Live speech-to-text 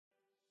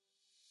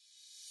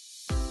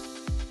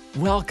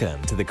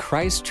Welcome to the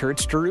Christ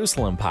Church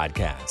Jerusalem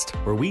podcast,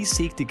 where we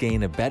seek to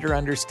gain a better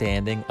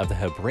understanding of the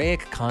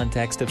Hebraic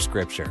context of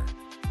Scripture.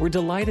 We're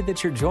delighted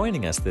that you're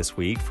joining us this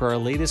week for our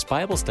latest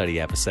Bible study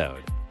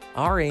episode.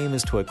 Our aim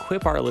is to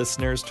equip our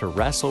listeners to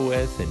wrestle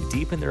with and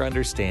deepen their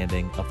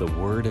understanding of the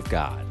Word of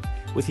God,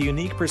 with a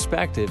unique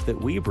perspective that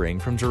we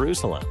bring from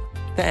Jerusalem.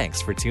 Thanks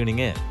for tuning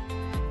in.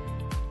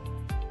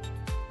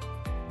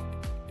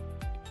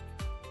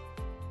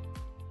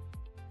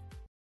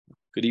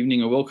 Good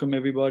evening and welcome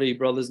everybody,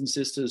 brothers and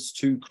sisters,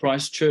 to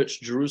Christ Church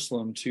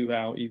Jerusalem, to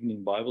our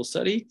evening Bible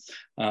study.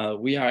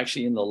 We are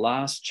actually in the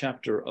last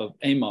chapter of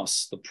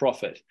Amos, the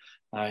prophet,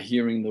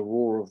 hearing the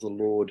roar of the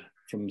Lord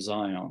from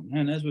Zion.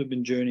 And as we've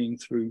been journeying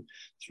through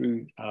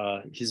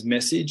his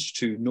message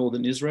to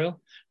northern Israel,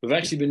 we've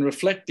actually been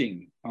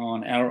reflecting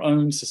on our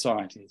own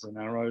societies and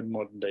our own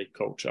modern day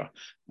culture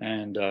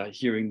and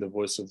hearing the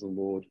voice of the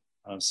Lord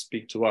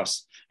speak to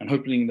us, and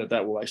hoping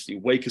that will actually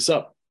wake us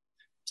up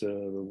to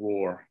the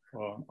roar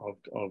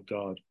of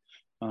God.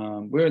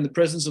 We're in the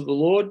presence of the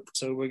Lord,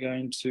 so we're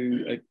going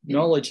to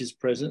acknowledge his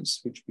presence,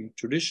 which we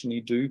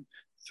traditionally do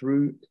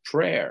through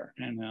prayer,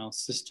 and our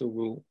sister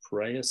will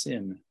pray us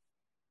in.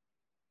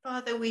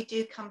 Father, we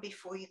do come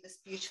before you this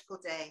beautiful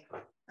day,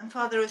 and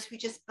Father, as we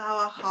just bow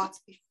our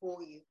hearts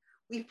before you,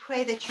 we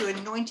pray that you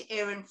anoint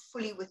Aaron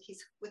fully with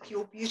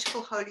your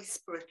beautiful Holy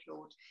Spirit,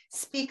 Lord.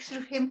 Speak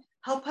through him,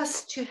 help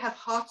us to have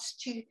hearts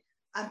to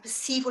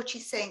perceive what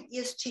you're saying,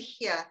 ears to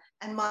hear,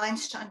 and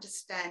minds to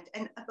understand,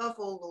 and above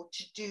all, Lord,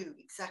 to do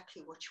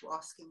exactly what you're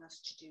asking us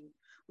to do.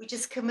 We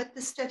just commit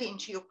the study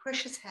into your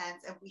precious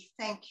hands, and we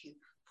thank you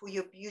for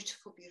your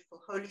beautiful,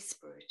 beautiful Holy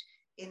Spirit,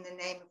 in the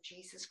name of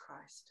Jesus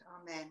Christ.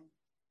 Amen.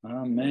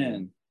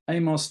 Amen.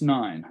 Amos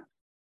 9.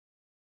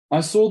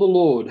 I saw the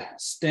Lord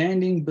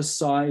standing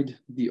beside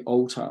the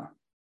altar,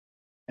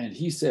 and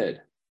he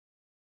said,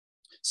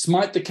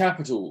 smite the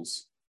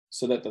capitals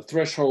so that the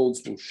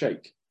thresholds will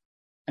shake,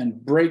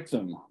 and break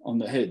them on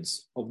the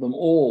heads of them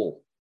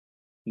all.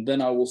 And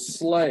then I will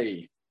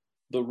slay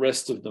the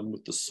rest of them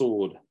with the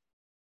sword.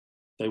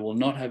 They will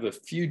not have a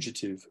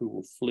fugitive who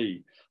will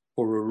flee,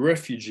 or a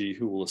refugee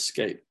who will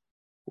escape.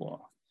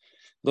 Wow.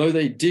 Though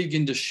they dig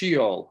into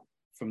Sheol,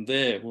 from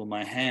there will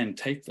my hand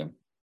take them.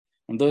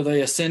 And though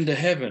they ascend to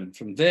heaven,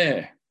 from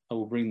there I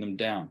will bring them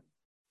down.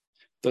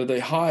 Though they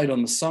hide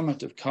on the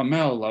summit of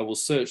Carmel, I will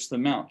search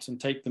them out and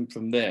take them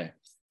from there.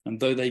 And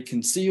though they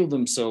conceal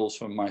themselves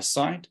from my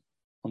sight,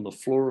 on the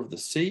floor of the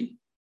sea,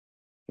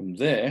 from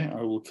there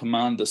I will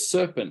command the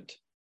serpent,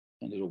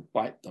 and it'll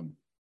bite them.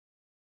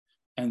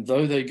 And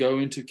though they go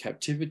into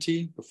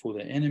captivity before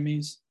their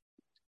enemies,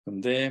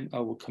 from there I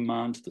will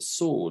command the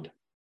sword,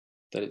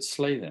 that it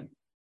slay them.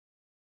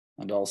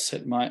 And I'll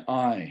set my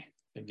eye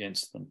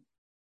against them,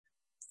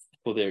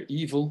 for their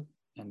evil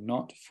and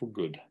not for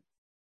good.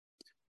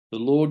 The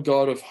Lord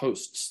God of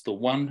hosts, the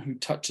one who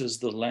touches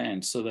the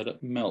land so that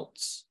it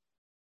melts,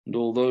 and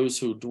all those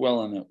who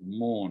dwell in it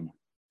mourn.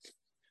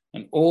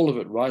 And all of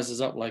it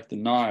rises up like the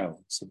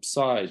Nile,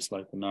 subsides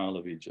like the Nile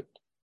of Egypt.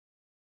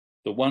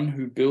 The one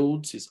who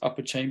builds his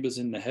upper chambers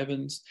in the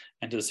heavens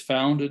and has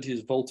founded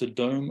his vaulted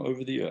dome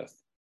over the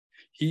earth.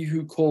 He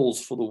who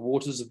calls for the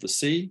waters of the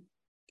sea,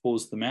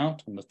 pours them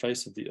out on the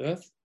face of the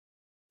earth.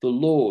 The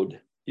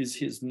Lord is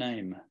his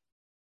name.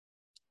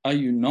 Are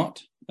you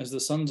not as the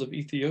sons of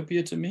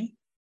Ethiopia to me,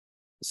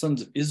 the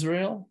sons of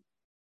Israel,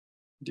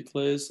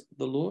 declares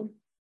the Lord?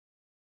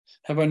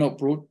 Have I not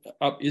brought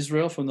up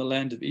Israel from the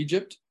land of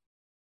Egypt,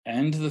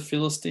 and the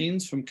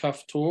Philistines from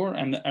Kaphtor,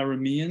 and the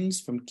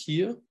Arameans from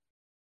Kir?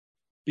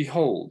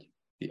 Behold,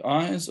 the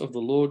eyes of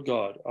the Lord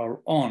God are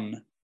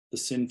on the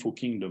sinful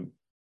kingdom,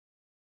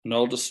 and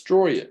I'll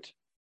destroy it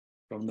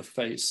from the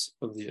face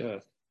of the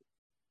earth.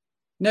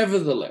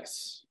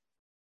 Nevertheless,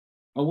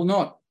 I will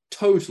not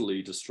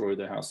totally destroy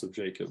the house of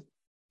Jacob,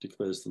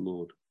 declares the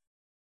Lord.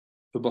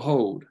 For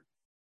behold,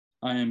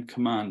 I am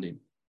commanding,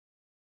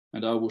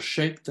 and I will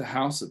shake the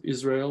house of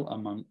Israel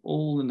among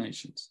all the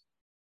nations,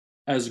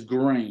 as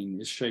grain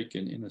is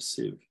shaken in a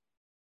sieve,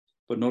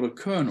 but not a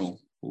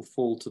kernel will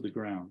fall to the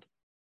ground.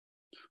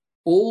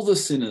 All the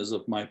sinners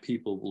of my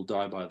people will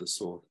die by the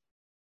sword.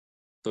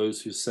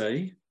 Those who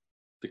say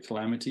the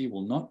calamity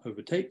will not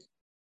overtake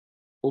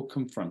or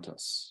confront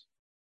us.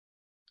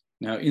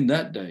 Now in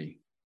that day,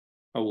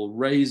 I will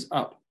raise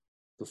up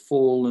the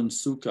fallen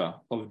sukkah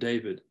of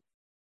David,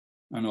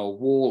 and I'll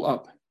wall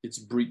up its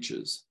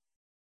breaches.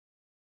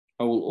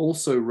 I will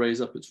also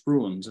raise up its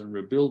ruins and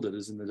rebuild it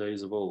as in the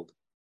days of old,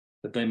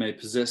 that they may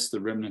possess the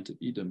remnant of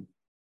Edom.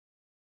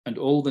 And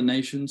all the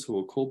nations who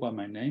are called by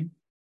my name,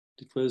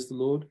 declares the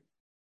Lord,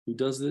 who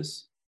does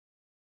this.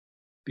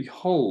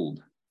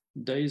 Behold,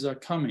 days are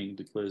coming,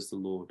 declares the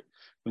Lord,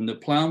 when the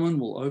plowman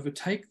will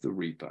overtake the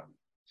reaper,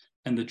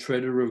 and the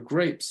treader of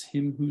grapes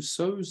him who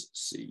sows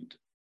seed.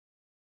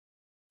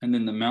 And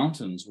then the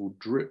mountains will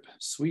drip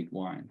sweet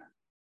wine,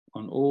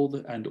 and all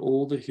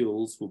the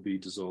hills will be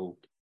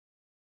dissolved.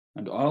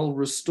 And I'll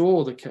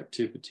restore the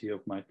captivity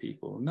of my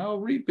people, and they'll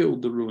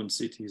rebuild the ruined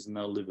cities, and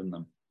they'll live in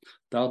them.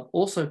 They'll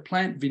also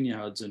plant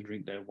vineyards and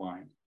drink their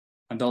wine.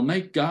 and they'll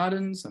make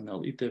gardens and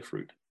they'll eat their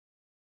fruit.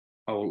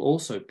 I will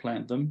also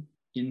plant them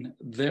in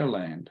their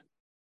land,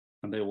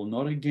 and they will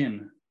not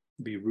again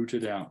be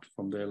rooted out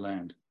from their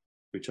land,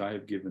 which I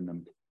have given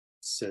them,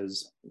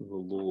 says the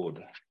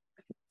Lord.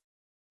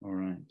 All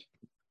right.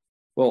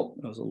 Well,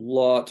 there's a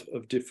lot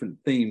of different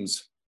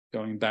themes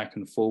going back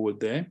and forward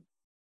there,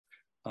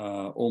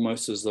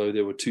 almost as though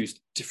there were two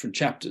different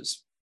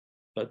chapters.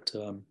 But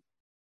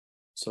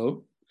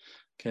so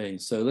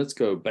let's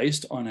go.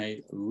 Based on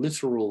a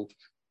literal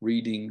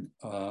reading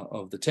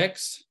of the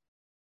text,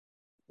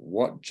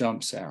 what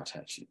jumps out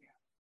at you?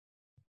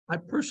 I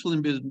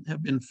personally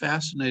have been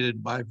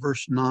fascinated by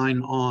verse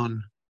 9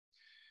 on.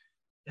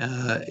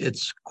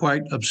 It's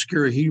quite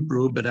obscure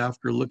Hebrew, but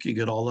after looking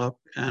it all up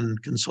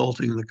and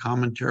consulting the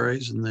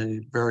commentaries and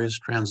the various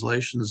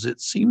translations,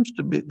 it seems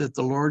to be that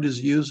the Lord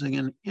is using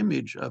an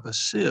image of a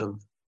sieve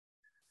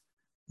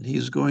that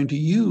he's going to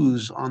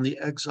use on the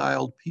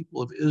exiled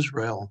people of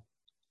Israel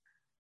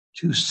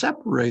to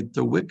separate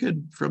the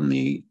wicked from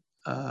the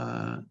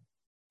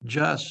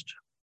just,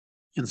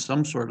 in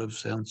some sort of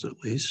sense at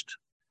least.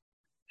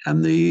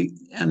 And the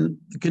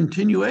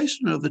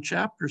continuation of the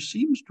chapter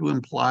seems to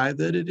imply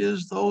that it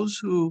is those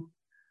who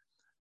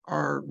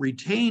are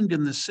retained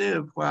in the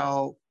sieve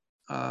while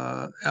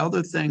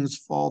other things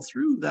fall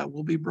through that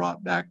will be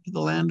brought back to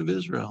the land of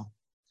Israel.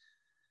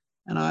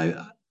 And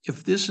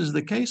if this is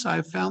the case,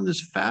 I found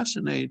this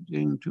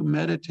fascinating to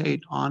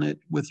meditate on it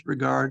with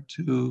regard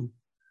to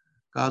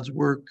God's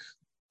work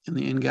in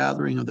the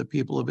ingathering of the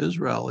people of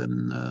Israel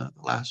in the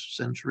last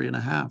century and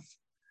a half.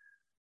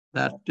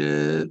 That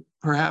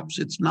perhaps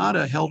it's not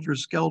a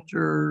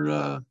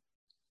helter-skelter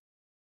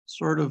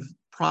sort of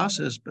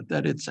process, but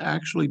that it's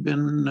actually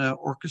been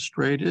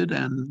orchestrated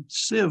and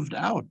sieved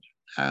out,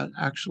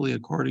 actually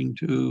according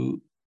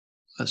to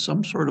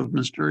some sort of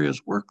mysterious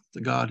work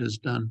that God has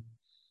done.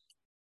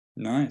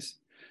 Nice.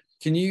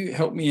 Can you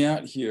help me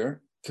out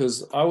here?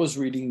 Because I was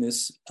reading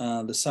this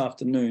this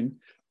afternoon,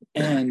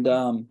 and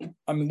I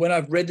mean, when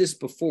I've read this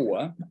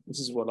before, this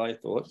is what I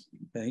thought.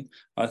 Okay,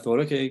 I thought,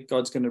 okay,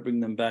 God's going to bring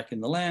them back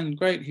in the land.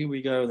 Great, here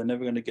we go. They're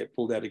never going to get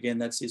pulled out again.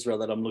 That's Israel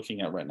that I'm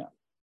looking at right now.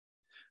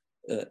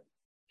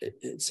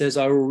 It says,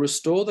 I will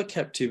restore the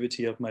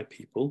captivity of my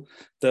people.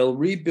 They'll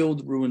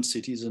rebuild ruined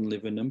cities and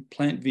live in them,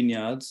 plant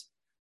vineyards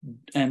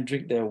and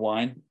drink their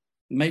wine,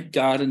 make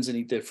gardens and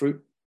eat their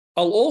fruit.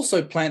 I'll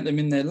also plant them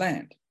in their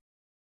land.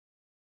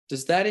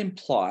 Does that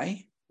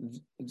imply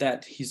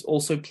that he's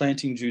also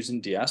planting Jews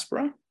in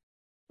diaspora?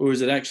 Or is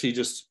it actually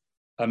just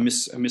a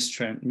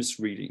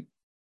misreading?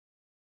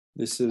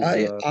 This is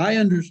I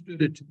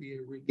understood it to be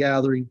a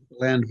regathering to the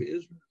land of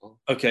Israel.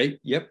 Okay,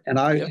 yep. And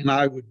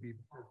I would be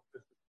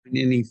in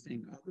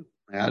anything other than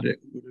that. It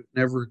would have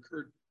never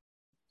occurred.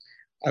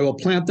 I will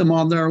plant them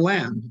on their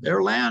land.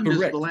 Their land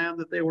Correct. Is the land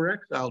that they were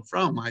exiled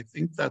from. I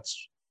think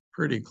that's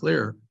pretty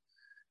clear.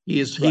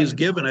 He's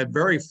given a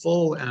very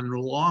full and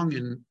long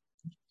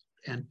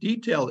and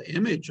detailed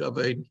image of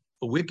a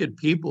wicked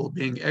people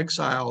being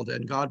exiled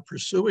and God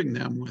pursuing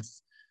them with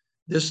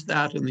this,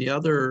 that, and the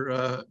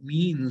other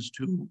means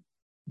to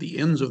the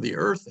ends of the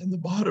earth and the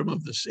bottom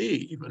of the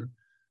sea even.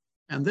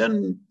 And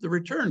then the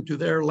return to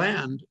their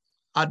land,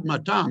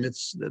 admatam,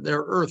 it's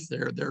their earth,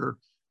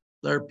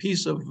 their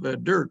piece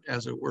of dirt,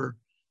 as it were.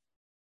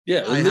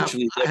 Yeah,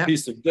 literally a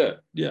piece of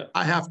dirt. Yeah.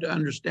 I have to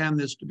understand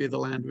this to be the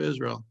land of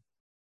Israel.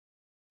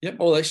 Yep.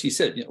 Well, actually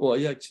said. Well,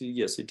 actually,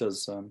 yes, it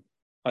does.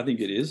 I think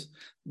it is.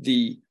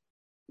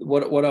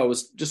 What I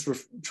was just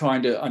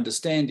trying to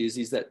understand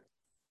is that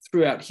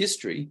throughout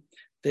history,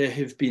 there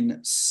have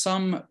been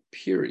some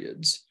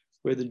periods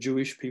where the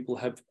Jewish people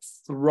have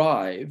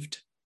thrived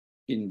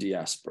in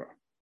diaspora.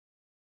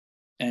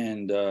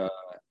 And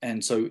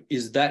so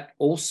is that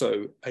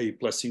also a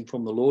blessing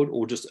from the Lord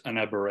or just an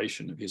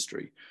aberration of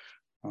history?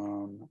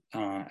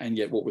 And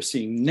yet what we're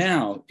seeing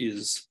now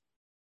is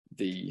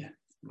the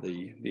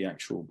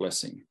actual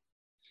blessing.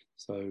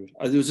 So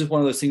it was just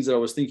one of those things that I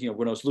was thinking of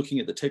when I was looking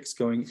at the text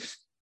going,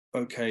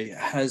 okay,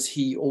 has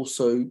he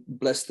also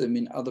blessed them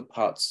in other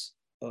parts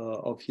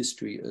of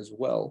history as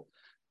well?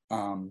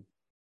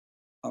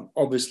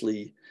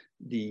 Obviously,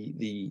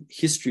 the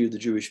history of the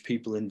Jewish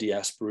people in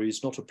diaspora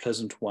is not a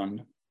pleasant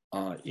one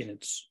in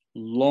its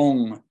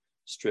long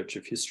stretch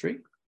of history.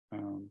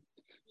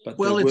 But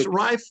well, it's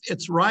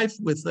rife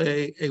with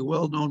a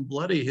well-known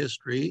bloody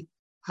history.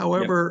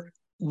 However,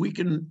 we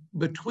can,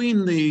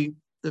 between the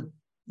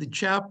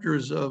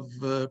chapters of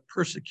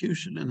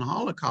persecution and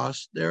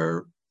Holocaust,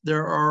 there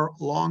are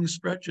long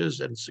stretches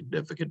and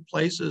significant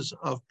places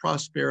of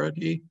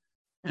prosperity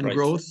and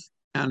growth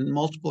and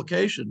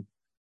multiplication.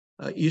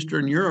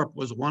 Eastern Europe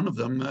was one of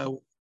them,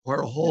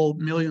 where whole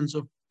millions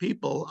of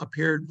people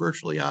appeared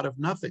virtually out of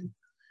nothing.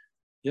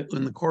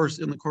 In the course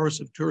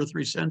of 2 or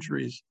 3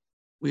 centuries.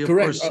 We of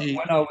Correct. Course see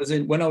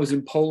when I was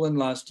in Poland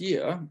last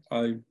year,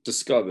 I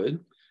discovered,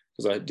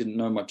 because I didn't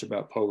know much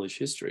about Polish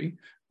history,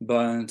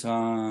 but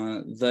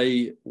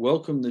they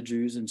welcomed the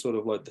Jews in sort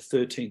of like the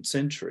 13th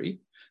century.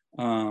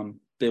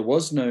 There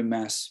was no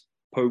mass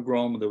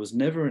pogrom, there was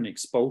never an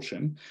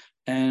expulsion,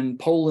 and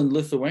Poland,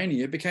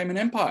 Lithuania became an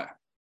empire.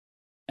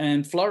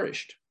 and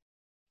flourished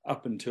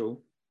up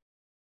until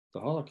the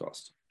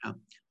Holocaust. Yeah.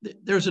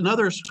 There's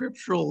another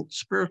spiritual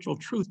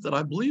truth that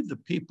I believe the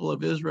people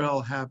of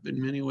Israel have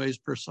in many ways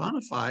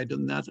personified,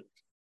 and that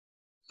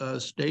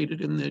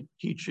stated in the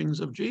teachings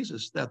of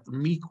Jesus, that the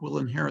meek will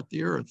inherit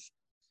the earth.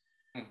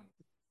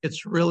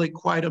 It's really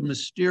quite a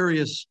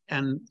mysterious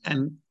and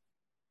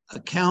a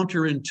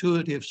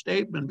counterintuitive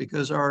statement,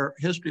 because our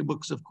history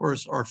books, of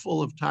course, are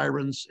full of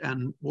tyrants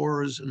and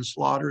wars and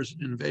slaughters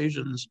and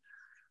invasions.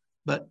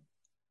 But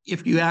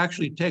if you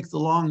actually take the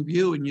long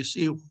view and you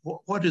see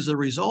what is the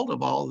result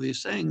of all of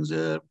these things,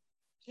 the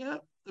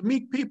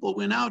meek people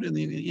win out in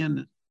the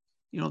end.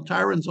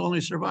 Tyrants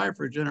only survive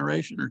for a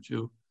generation or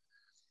two.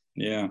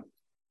 Yeah.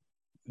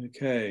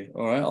 Okay.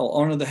 All right. I'll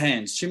honor the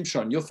hands.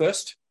 Shimshon, you're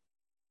first.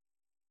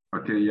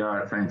 Okay.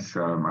 Yeah. Thanks,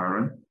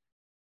 Aaron.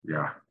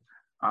 Yeah.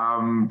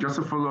 Just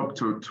a follow up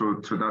to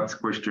that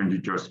question you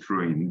just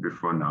threw in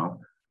before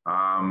now.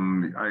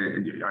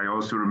 I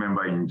also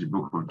remember in the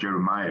book of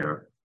Jeremiah,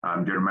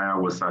 Jeremiah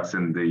was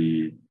asking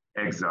the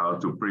exile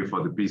to pray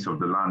for the peace of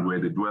the land where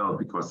they dwell,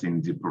 because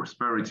in the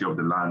prosperity of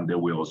the land, they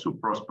will also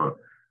prosper.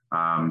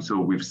 So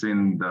we've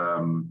seen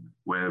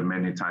where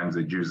many times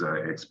the Jews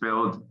are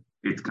expelled.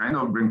 It kind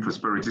of brings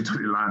prosperity to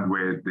the land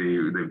where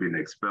they've been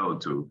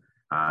expelled to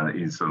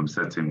in some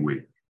certain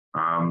way.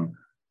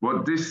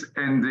 But this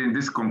ending,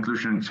 this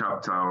conclusion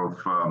chapter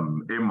of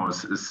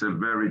Amos is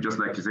very, just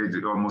like you said,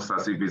 almost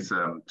as if it's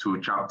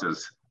two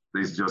chapters.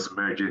 It's just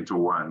merged into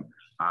one.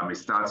 It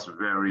starts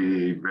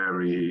very,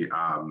 very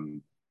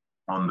on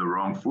the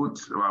wrong foot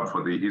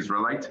for the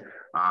Israelite.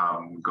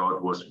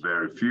 God was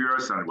very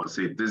furious and will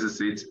say, this is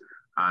it.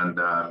 And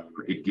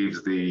he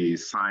gives the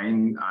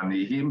sign, and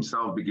he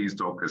himself begins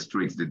to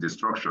orchestrate the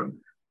destruction.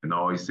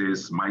 He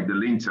says, smite the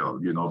lintel,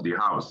 the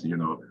house,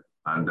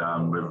 and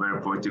a very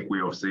poetic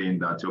way of saying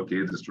that,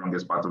 okay, the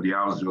strongest part of the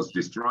house just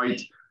destroyed,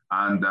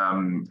 and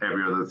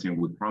every other thing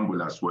would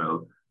crumble as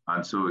well.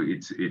 And so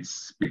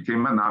it's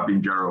became an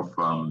harbinger of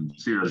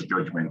serious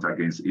judgment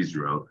against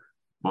Israel.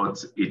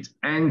 But it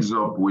ends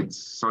up with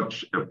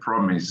such a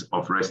promise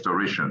of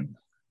restoration.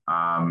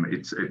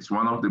 It's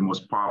one of the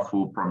most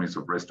powerful promise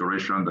of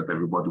restoration that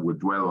everybody would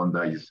dwell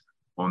under his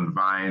own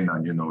vine,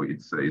 and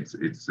it's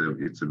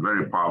a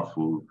very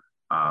powerful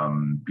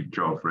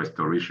picture of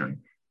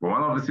restoration. But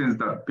one of the things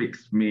that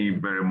picks me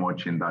very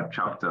much in that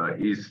chapter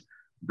is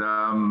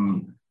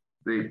the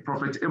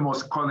prophet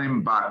Amos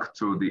calling back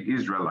to the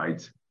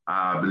Israelites.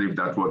 I believe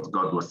that's what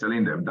God was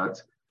telling them, that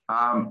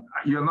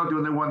you're not the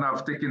only one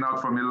I've taken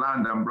out from a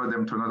land and brought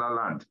them to another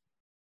land.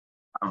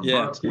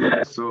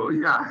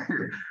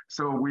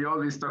 So we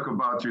always talk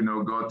about,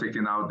 God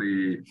taking out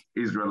the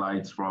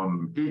Israelites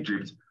from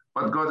Egypt,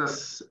 but God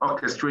has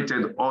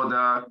orchestrated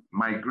other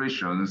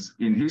migrations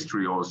in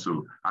history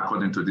also,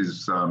 according to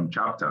this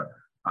chapter.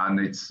 And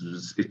it's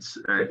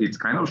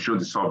kind of shows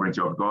the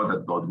sovereignty of God,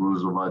 that God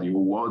rules over the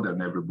whole world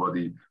and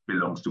everybody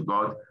belongs to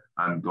God,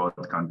 and God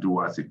can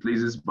do as he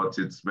pleases. But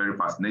it's very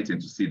fascinating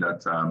to see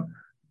that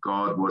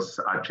God was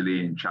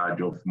actually in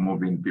charge of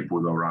moving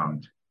people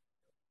around.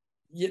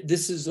 Yeah,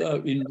 this is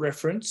in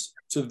reference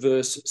to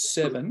verse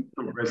 7.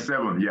 To verse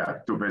 7,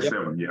 yeah. To verse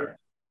 7, yeah.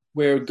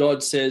 Where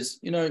God says,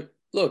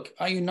 look,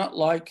 are you not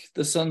like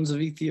the sons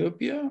of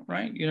Ethiopia,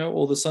 right?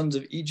 Or the sons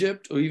of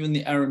Egypt, or even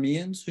the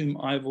Arameans, whom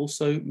I've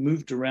also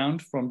moved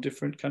around from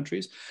different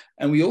countries.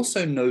 And we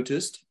also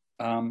noticed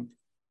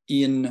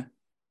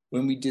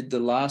when we did the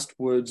last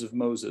words of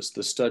Moses,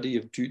 the study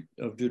of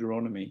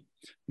Deuteronomy,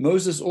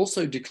 Moses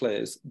also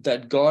declares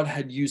that God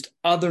had used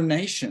other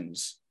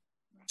nations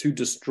to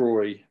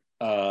destroy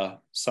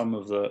some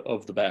of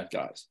the bad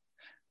guys.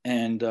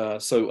 And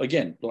so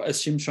again,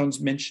 as Shimshon's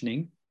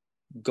mentioning,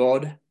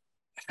 God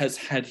has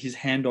had his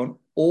hand on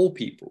all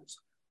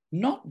peoples,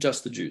 not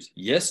just the Jews.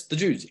 Yes, the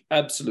Jews,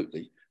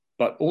 absolutely,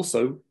 but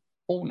also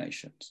all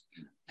nations,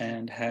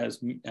 and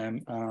has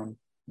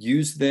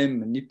used them,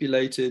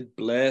 manipulated,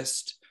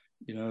 blessed,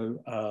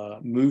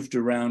 moved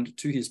around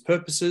to his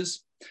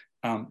purposes.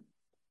 I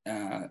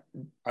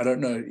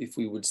don't know if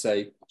we would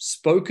say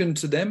spoken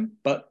to them,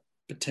 but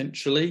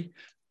potentially,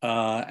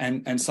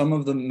 and some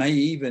of them may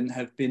even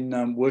have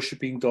been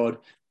worshiping God,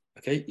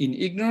 in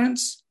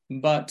ignorance,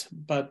 but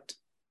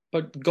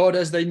God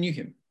as they knew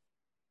him.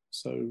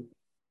 So,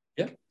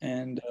 yeah,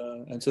 and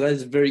so that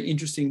is a very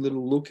interesting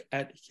little look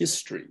at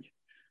history.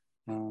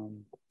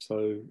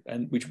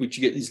 Which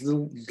you get these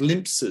little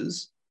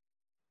glimpses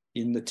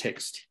in the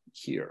text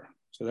here.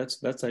 So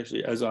that's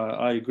actually, as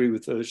I agree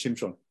with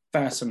Shimshon,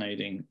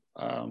 fascinating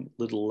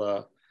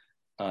little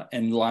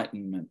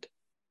enlightenment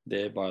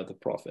there by the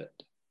prophet.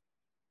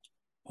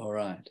 All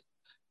right.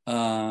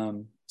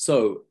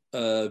 So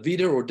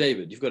Vida or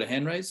David, you've got a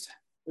hand raised?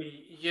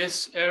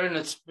 Yes, Aaron,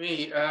 it's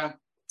me.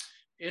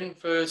 In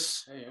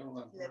verse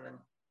 11,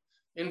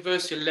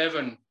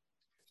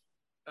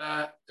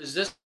 is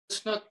this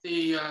not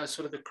the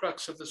sort of the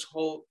crux of this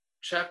whole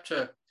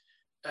chapter?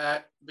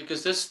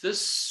 Because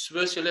this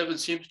verse 11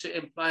 seems to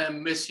imply a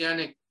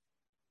messianic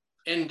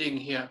ending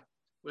here,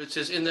 where it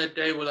says, "In that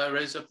day will I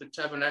raise up the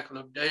tabernacle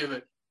of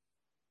David."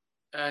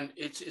 and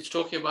it's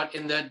talking about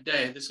in that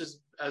day. This is,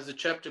 as the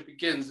chapter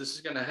begins, this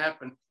is going to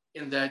happen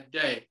in that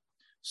day.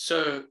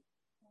 So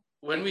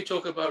when we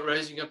talk about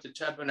raising up the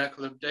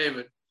tabernacle of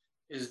David,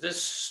 is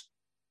this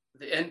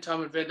the end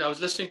time event? I was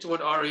listening to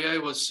what REA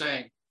was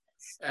saying,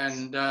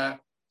 and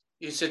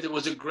he said it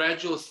was a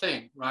gradual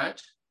thing,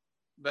 right?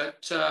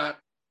 But are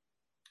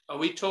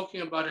we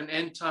talking about an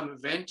end time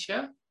event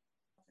here?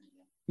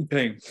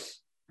 Okay,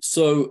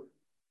 so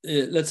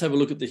let's have a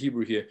look at the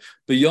Hebrew here.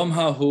 B'yom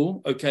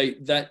hahu, okay,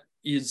 that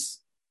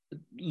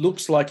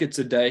looks like it's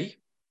a day,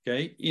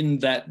 okay, in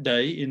that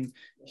day, in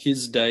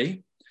his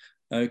day,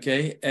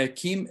 okay,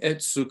 Ekim et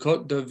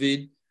Sukkot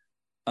David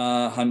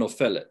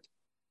hanofelet.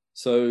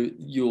 So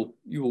you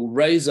will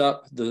raise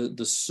up the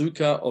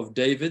sukkah of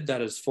David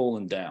that has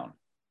fallen down.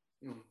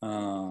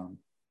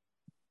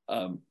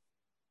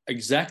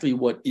 Exactly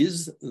what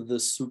is the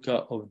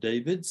sukkah of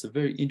David? It's a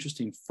very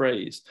interesting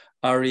phrase.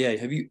 REA,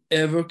 have you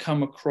ever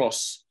come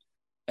across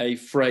a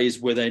phrase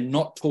where they're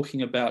not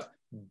talking about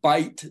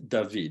Beit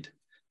David,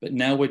 but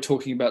now we're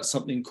talking about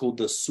something called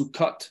the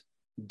Sukkot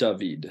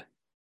David?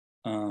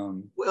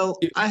 Well,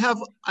 I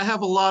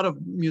have a lot of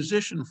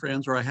musician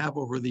friends, or I have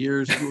over the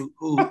years, who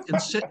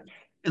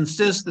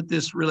insist that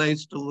this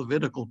relates to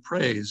Levitical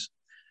praise.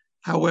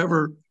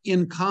 However,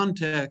 in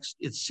context,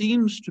 it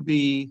seems to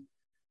be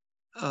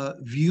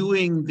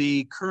viewing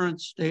the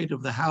current state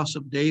of the house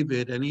of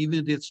David and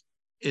even its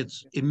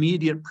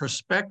immediate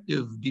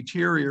prospective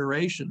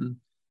deterioration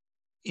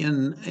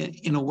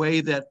in a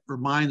way that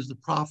reminds the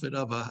prophet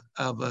of a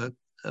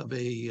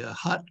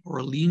hut or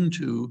a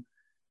lean-to,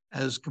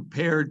 as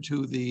compared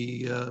to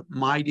the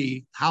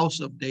mighty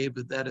house of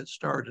David that it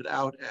started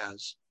out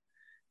as.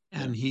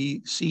 And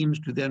he seems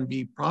to then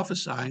be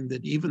prophesying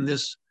that even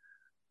this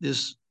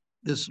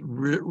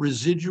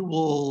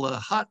residual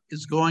hut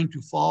is going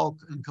to fall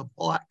and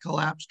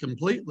collapse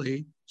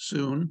completely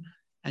soon.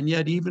 And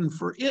yet even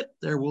for it,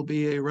 there will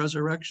be a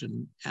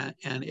resurrection. And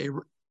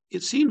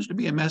it seems to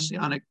be a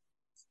messianic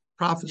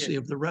prophecy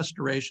of the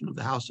restoration of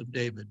the house of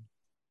David.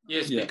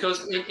 Yes,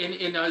 because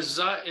in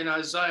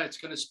Isaiah, it's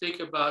going to speak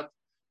about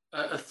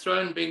a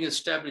throne being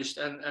established,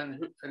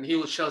 and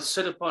he shall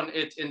sit upon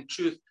it in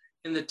truth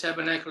in the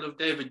tabernacle of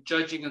David,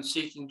 judging and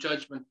seeking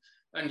judgment.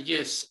 And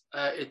yes,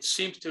 it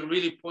seems to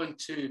really point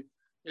to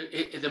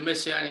the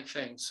messianic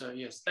thing. So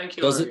yes, thank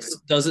you.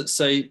 Does it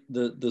say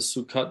the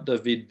Sukkot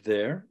David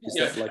there? Is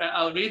that like...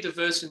 I'll read the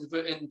verse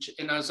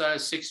in Isaiah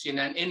 16.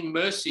 And in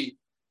mercy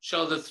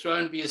shall the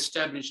throne be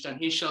established, and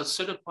he shall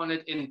sit upon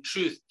it in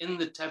truth in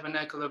the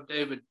tabernacle of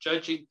David,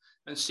 judging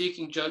and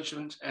seeking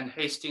judgment and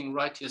hasting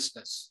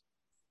righteousness.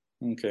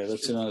 Okay,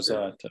 that's in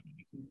Isaiah.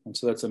 And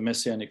so that's a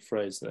messianic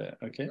phrase there,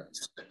 okay?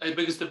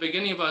 Because the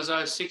beginning of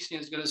Isaiah 16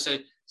 is going to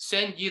say,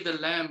 send ye the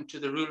lamb to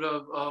the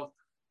ruler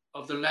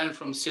of the land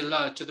from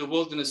Selah, to the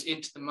wilderness,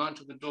 into the mount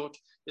of the daughter.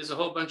 There's a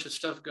whole bunch of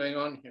stuff going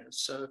on here.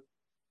 So,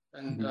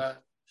 and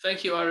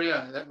thank you,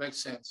 Aria. That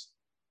makes sense.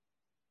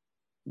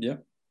 Yeah.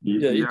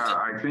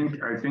 I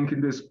think in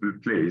this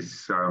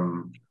place,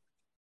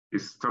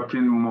 it's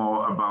talking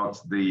more about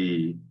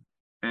the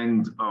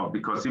end of,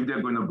 because if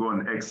they're going to go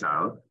on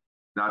exile,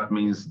 that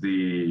means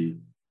the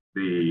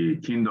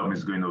kingdom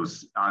is going to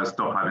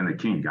stop having a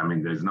king. I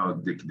mean, there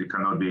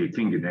cannot be a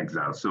king in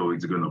exile, so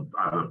it's going to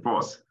have a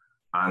pause.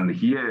 And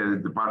here,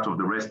 the part of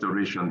the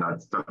restoration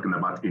that's talking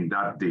about in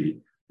that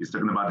day is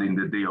talking about in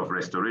the day of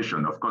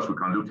restoration. Of course, we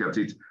can look at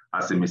it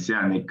as a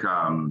messianic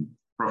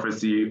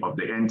prophecy of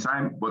the end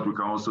time, but we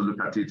can also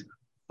look at it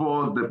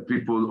for the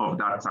people of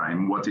that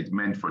time, what it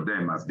meant for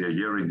them as they're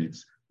hearing it.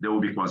 They will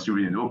be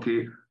considering,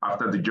 okay,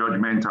 after the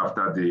judgment,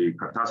 after the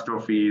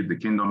catastrophe, the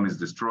kingdom is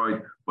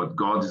destroyed, but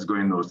God is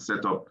going to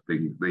set up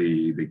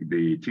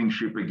the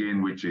kingship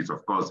again, which is,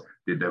 of course,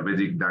 the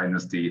Davidic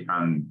dynasty,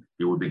 and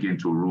he will begin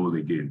to rule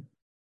again.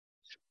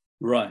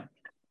 Right.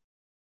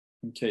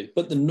 Okay,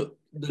 but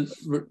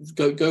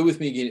go with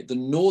me again. The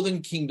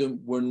northern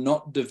kingdom were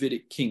not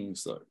Davidic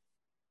kings, though.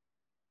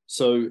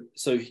 So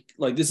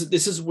like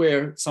this is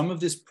where some of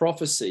this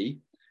prophecy,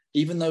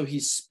 even though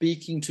he's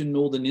speaking to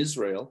northern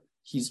Israel,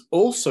 he's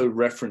also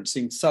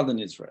referencing southern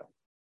Israel,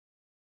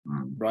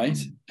 right?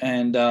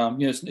 And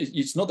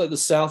it's not that the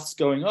South's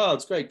going, oh,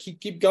 it's great,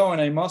 keep going,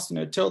 Amos.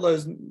 Tell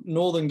those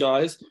northern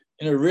guys,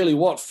 really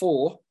what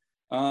for?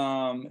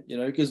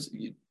 Because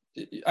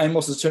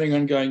Amos is turning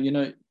around going,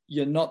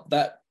 you're not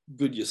that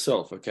good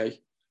yourself, okay?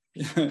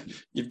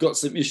 You've got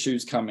some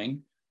issues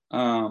coming.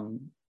 I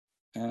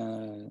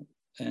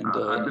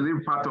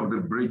believe part of the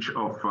breach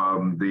of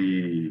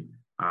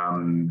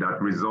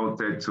that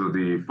resulted to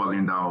the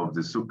falling down of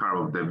the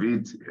Sukkah of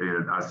David,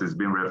 as has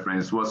been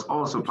referenced, was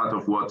also part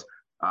of what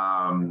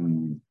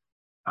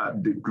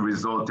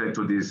resulted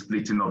to the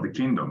splitting of the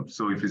kingdom.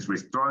 So if it's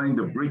restoring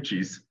the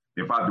breaches,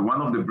 in fact,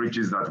 one of the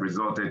breaches that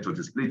resulted to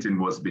the splitting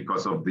was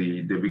because of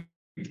the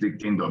Davidic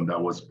kingdom that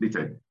was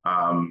splitted.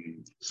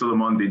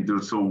 Solomon didn't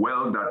do so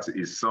well that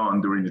his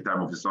son, during the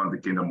time of his son, the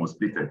kingdom was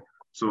splitted.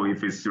 So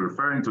if it's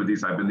referring to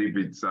this, I believe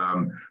it's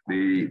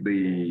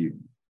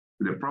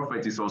the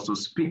prophet is also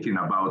speaking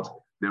about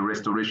the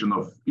restoration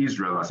of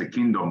Israel as a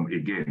kingdom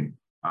again.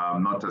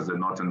 not as the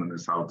northern and the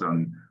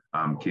southern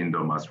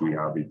kingdom as we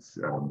have it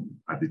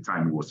at the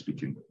time he was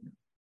speaking.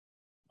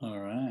 All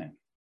right.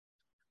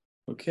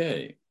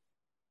 Okay.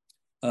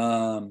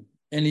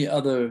 Any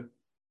other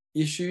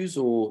issues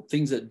or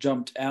things that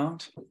jumped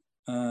out,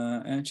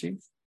 Angie?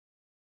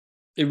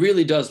 It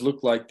really does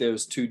look like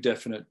there's two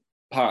definite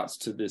parts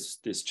to this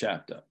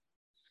chapter.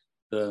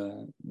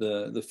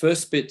 The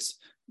first bits,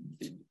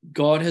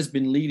 God has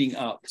been leading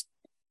up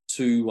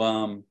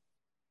to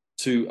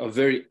a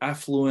very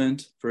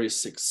affluent, very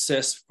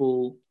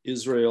successful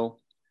Israel,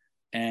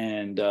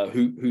 and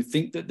who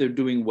think that they're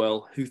doing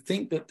well, who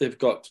think that they've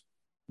got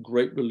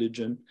great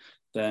religion,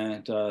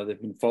 that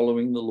they've been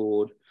following the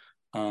Lord.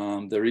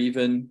 They're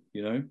even,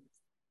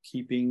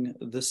 keeping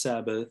the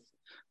Sabbath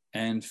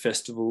and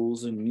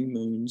festivals and new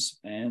moons.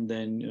 And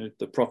then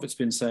the prophet's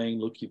been saying,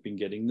 look, you've been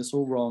getting this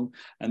all wrong.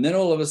 And then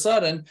all of a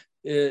sudden,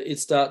 it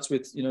starts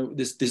with,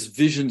 this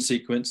vision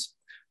sequence.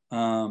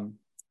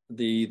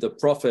 The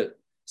prophet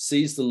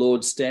sees the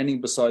Lord standing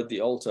beside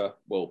the altar.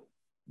 Well,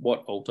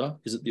 what altar?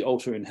 Is it the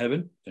altar in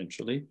heaven?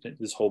 Eventually,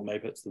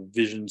 maybe it's the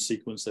vision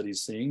sequence that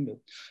he's seeing.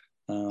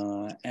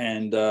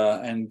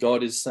 And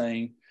God is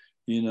saying,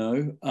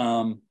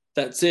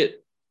 that's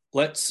it.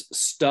 Let's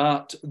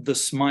start the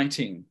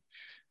smiting.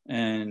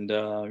 And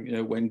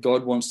when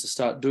God wants to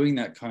start doing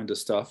that kind of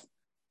stuff,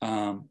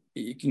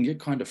 it can get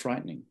kind of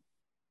frightening,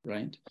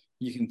 right?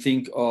 You can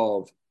think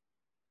of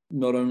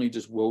not only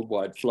just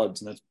worldwide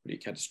floods, and that's pretty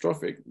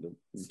catastrophic,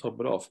 top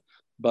it off,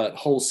 but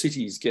whole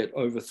cities get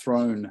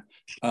overthrown.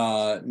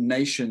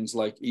 Nations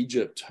like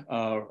Egypt,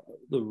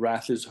 the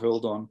wrath is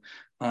hurled on.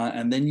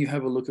 And then you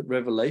have a look at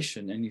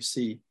Revelation and you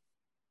see,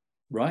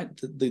 right,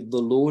 the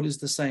Lord is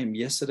the same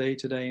yesterday,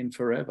 today, and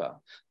forever.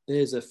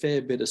 There's a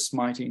fair bit of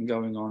smiting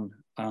going on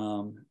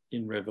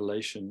in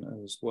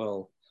Revelation as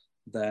well,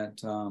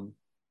 that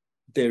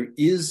there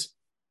is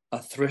a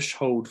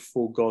threshold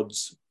for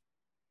God's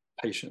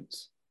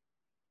patience.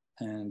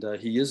 And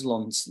he is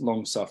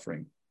long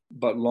suffering,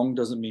 but long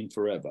doesn't mean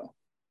forever,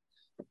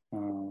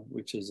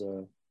 which is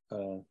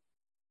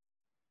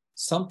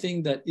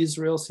something that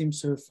Israel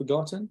seems to have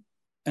forgotten,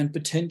 and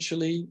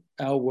potentially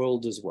our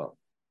world as well.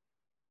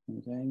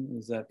 Okay,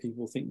 is that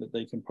people think that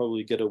they can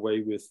probably get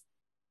away with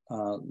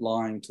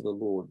lying to the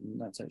Lord,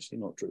 and that's actually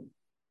not true.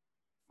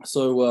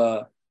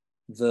 So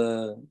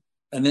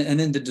and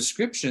then the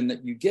description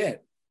that you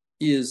get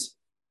is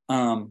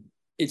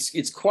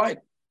it's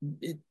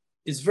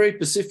very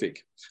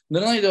specific.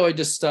 Not only do I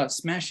just start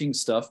smashing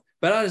stuff,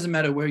 but it doesn't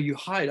matter where you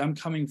hide, I'm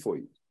coming for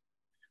you.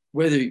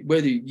 Whether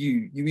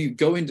you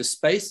go into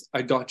space,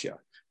 I got you.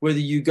 Whether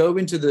you go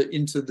into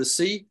the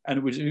sea, and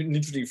it was an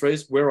interesting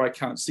phrase, where I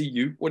can't see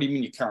you. What do you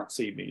mean you can't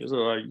see me?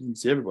 So you can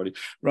see everybody,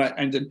 right?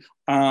 And then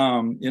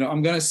I'm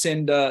going to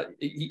send.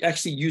 He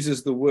actually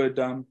uses the word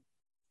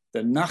the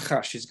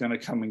nachash is going to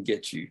come and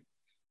get you.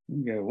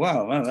 You go,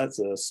 wow, that's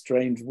a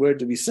strange word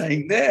to be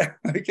saying there.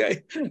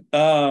 Okay,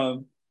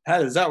 how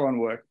does that one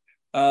work?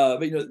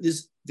 But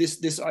this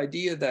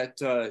idea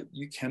that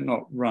you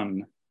cannot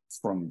run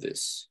from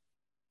this.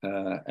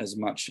 As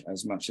much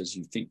as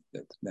you think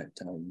that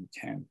you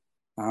can.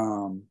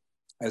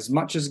 As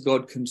much as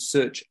God can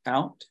search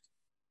out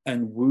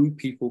and woo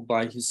people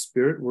by his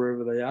spirit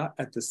wherever they are,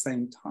 at the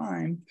same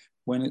time,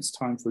 when it's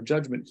time for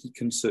judgment, he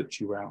can search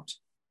you out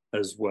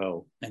as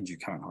well, and you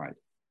can't hide.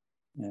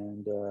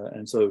 And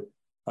so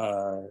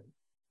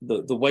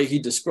the way he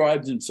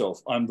describes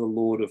himself, I'm the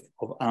Lord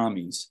of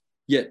armies.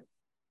 Yet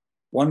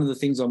one of the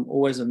things I'm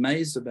always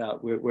amazed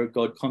about, where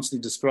God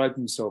constantly describes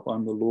himself,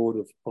 I'm the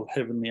Lord of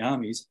heavenly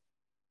armies,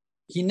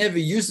 he never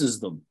uses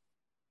them.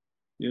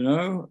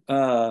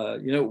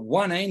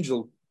 One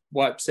angel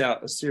wipes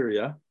out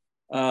Assyria,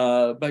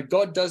 but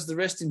God does the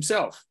rest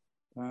himself.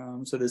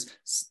 So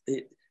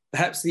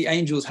perhaps the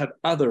angels have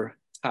other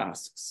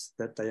tasks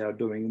that they are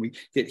doing. We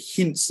get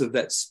hints of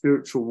that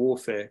spiritual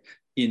warfare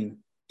in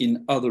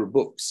other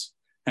books.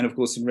 And of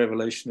course, in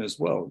Revelation as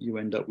well, you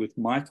end up with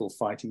Michael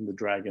fighting the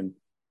dragon,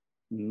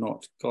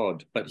 not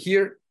God. But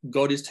here,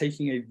 God is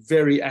taking a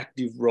very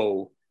active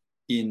role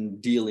in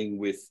dealing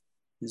with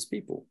his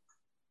people.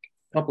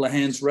 A couple of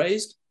hands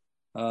raised.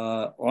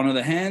 Honor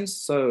the hands.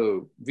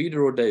 So, Vida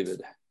or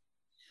David?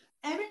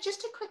 Aaron,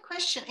 just a quick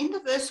question. In the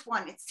verse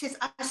 1, it says,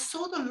 I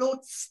saw the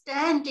Lord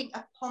standing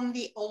upon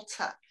the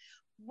altar.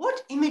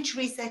 What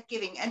imagery is that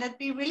giving? And I'd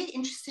be really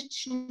interested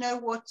to know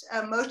what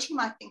Moti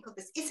might think of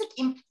this. Is it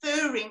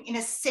inferring, in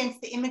a sense,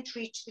 the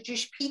imagery to the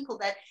Jewish people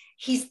that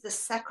he's the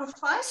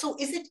sacrifice? Or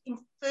is it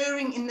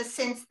inferring in the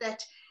sense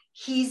that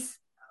he's,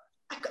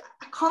 I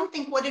can't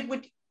think what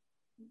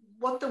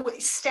the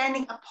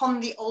standing upon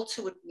the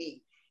altar would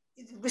mean.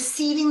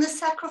 Receiving the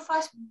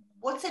sacrifice?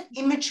 What's that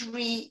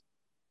imagery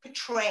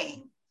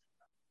portraying?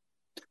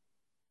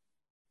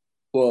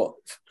 Well,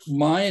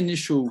 my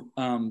initial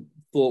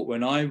thought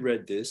when I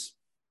read this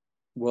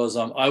was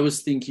I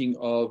was thinking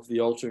of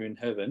the altar in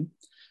heaven,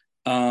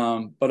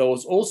 but I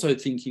was also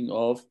thinking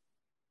of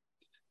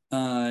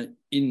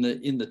in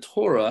the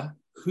Torah,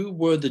 who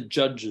were the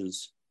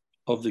judges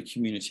of the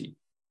community?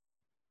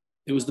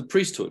 It was the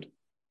priesthood.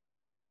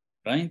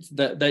 right?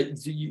 That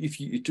if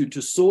you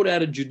to sort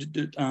out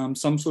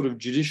some sort of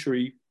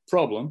judiciary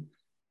problem,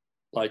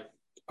 like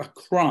a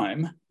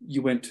crime,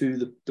 you went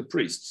to the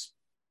priests.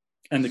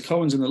 And the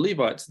Cohens and the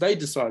Levites, they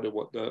decided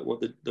what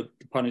the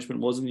punishment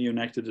was, and you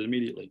enacted it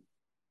immediately.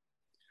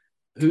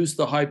 Who's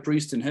the high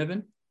priest in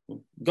heaven?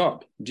 Well,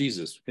 God,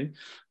 Jesus. Okay,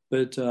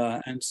 but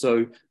and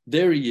so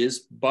there he is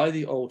by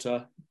the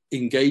altar,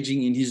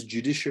 engaging in his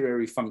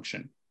judiciary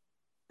function.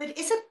 But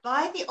is it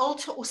by the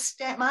altar, or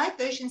my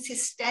version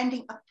says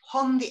standing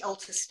upon the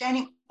altar,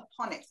 standing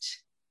upon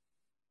it?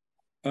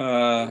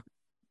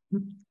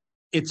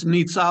 It's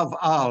nitzav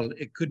al.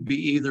 It could be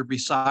either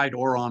beside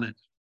or on it.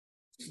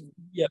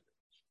 Yeah.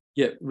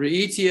 Yeah,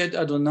 Re'iti et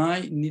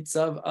Adonai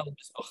nitzav al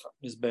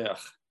mizbeach.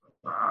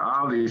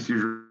 Al is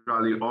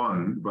usually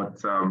on, but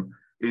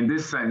in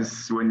this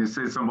sense, when you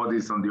say somebody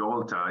is on the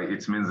altar,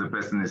 it means the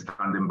person is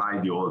standing by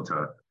the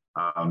altar,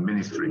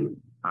 ministry.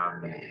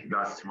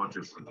 That's what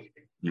it's.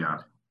 Yeah.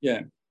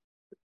 Yeah.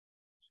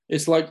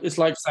 It's like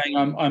saying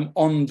I'm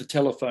on the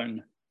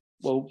telephone.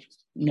 Well,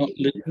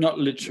 not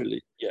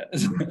literally. Yeah.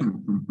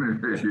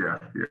 yeah.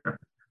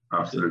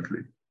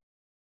 Absolutely.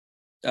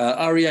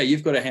 Aria,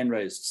 you've got a hand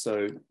raised,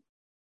 so.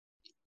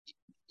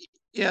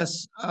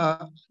 Yes,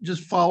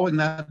 just following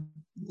that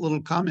little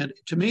comment,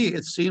 to me,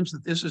 it seems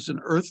that this is an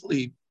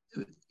earthly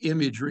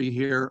imagery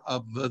here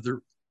of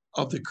the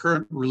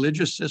current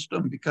religious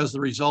system, because the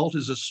result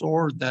is a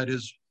sword that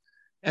is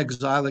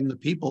exiling the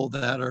people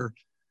that are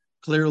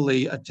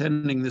clearly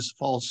attending this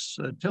false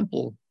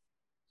temple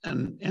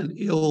and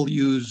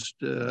ill-used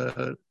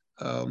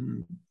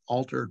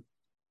altar.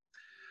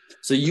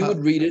 So you would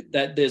read it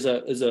that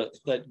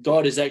that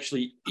God is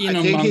actually in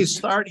I think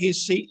amongst.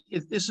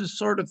 If this is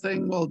sort of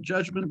thing, well,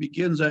 judgment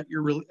begins at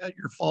your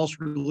false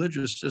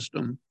religious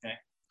system. Okay.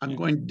 I'm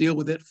going to deal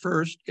with it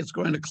first. It's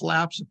going to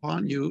collapse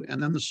upon you,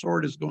 and then the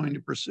sword is going to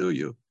pursue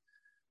you.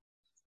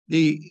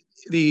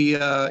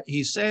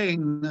 He's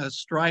saying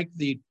strike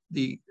the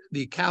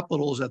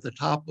capitals at the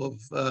top of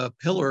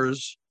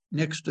pillars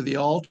next to the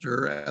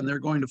altar, and they're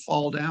going to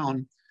fall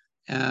down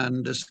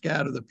and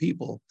scatter the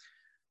people.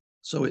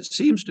 So it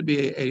seems to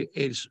be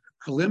a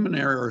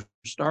preliminary or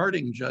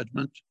starting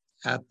judgment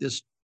at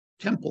this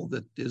temple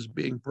that is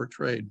being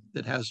portrayed,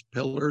 that has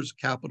pillars,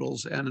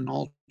 capitals, and an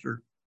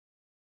altar.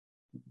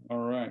 All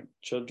right.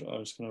 I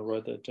was going to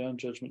write that down.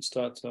 Judgment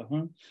starts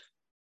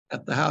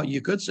at the house.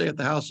 You could say at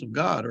the house of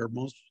God, or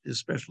most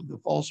especially the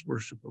false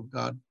worship of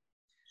God.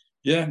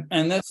 Yeah,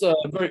 and that's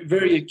very,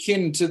 very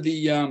akin to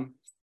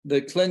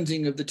the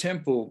cleansing of the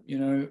temple,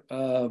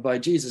 by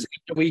Jesus.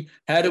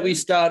 How do we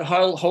start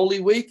Holy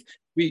Week?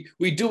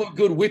 We do a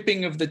good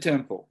whipping of the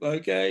temple.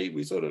 Okay,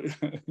 we sort of.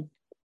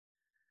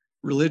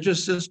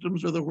 Religious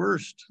systems are the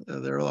worst.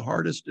 They're the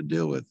hardest to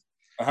deal with.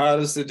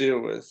 Hardest to deal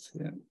with.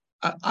 Yeah.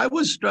 I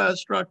was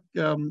struck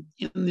in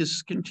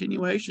this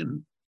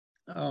continuation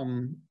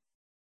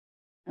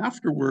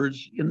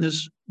afterwards in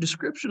this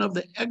description of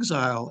the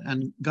exile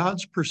and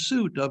God's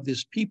pursuit of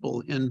this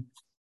people in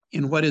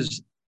what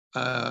is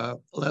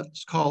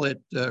let's call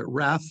it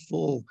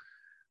wrathful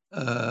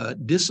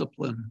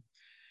discipline.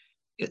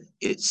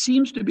 It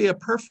seems to be a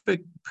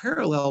perfect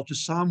parallel to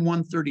Psalm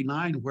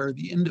 139, where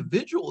the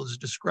individual is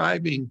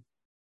describing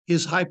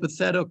his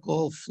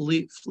hypothetical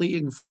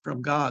fleeing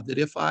from God, that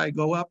if I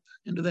go up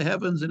into the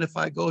heavens, and if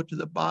I go to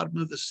the bottom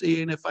of the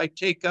sea, and if I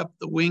take up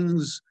the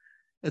wings,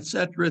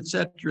 etc.,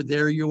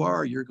 there you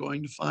are, you're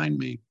going to find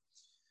me.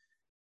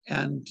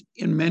 And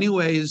in many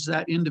ways,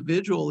 that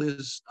individual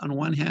is, on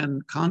one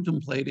hand,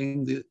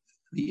 contemplating the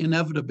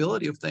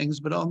inevitability of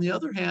things, but on the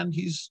other hand,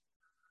 he's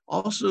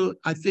also,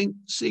 I think,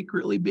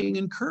 secretly being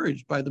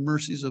encouraged by the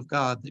mercies of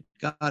God, that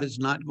God is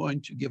not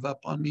going to give up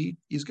on me.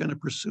 He's going to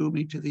pursue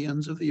me to the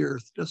ends of the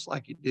earth, just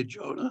like he did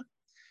Jonah.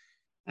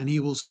 And he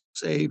will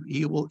save,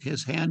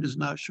 his hand is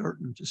not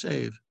shortened to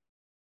save.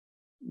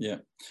 Yeah.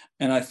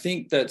 And I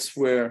think that's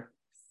where,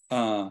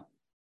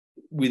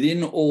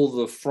 within all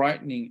the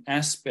frightening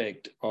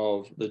aspect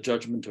of the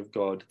judgment of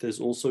God,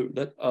 there's also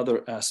that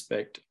other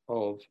aspect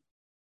of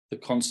the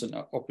constant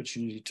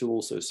opportunity to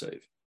also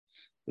save.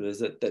 There's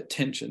that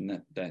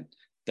tension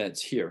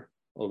that's here,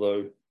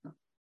 although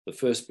the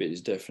first bit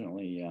is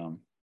definitely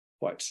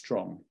quite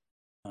strong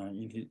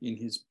in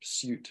his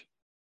pursuit.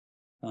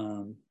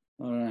 All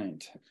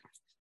right.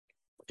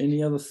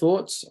 Any other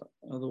thoughts?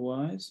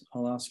 Otherwise,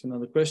 I'll ask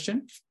another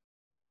question.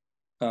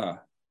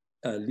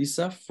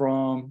 Lisa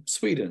from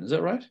Sweden, is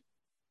that right?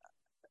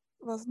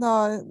 Well,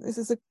 no, this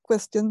is a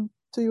question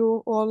to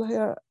you all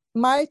here.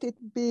 Might it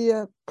be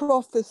a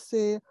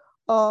prophecy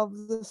of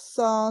the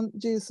Son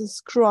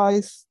Jesus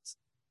Christ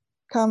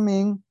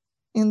coming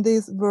in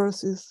these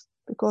verses,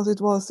 because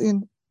it was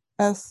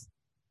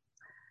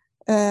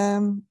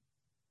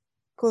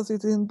because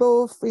it's in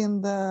both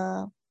in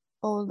the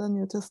Old and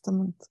New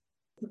Testament.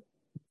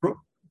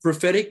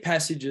 Prophetic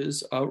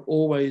passages are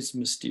always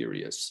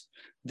mysterious.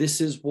 This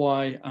is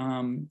why,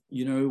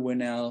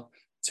 when our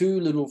two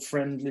little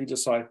friendly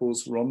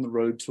disciples were on the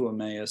road to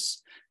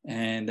Emmaus,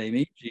 and they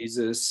meet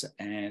Jesus,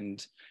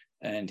 and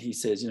he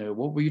says,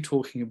 what were you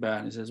talking about?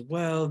 And he says,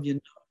 well,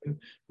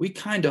 we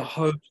kind of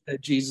hoped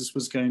that Jesus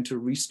was going to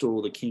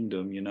restore the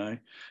kingdom,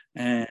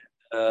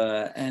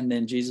 and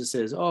then Jesus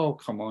says, "Oh,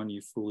 come on,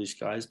 you foolish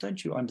guys!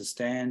 Don't you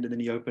understand?" And then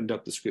he opened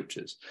up the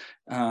scriptures.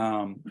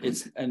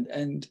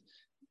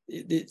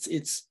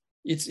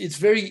 It's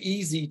very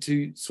easy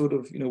to sort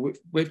of,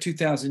 we're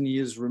 2,000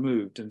 years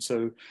removed, and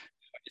so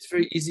it's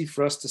very easy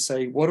for us to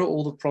say, what are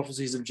all the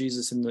prophecies of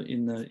Jesus in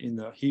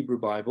the Hebrew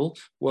Bible?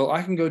 Well,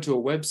 I can go to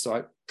a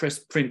website, press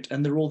print,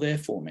 and they're all there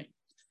for me.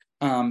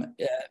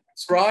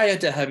 Prior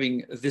to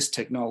having this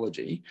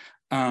technology,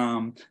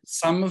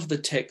 some of the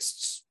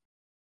texts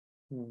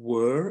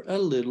were a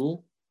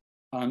little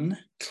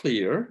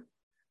unclear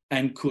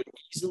and could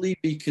easily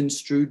be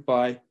construed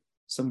by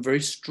some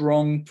very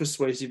strong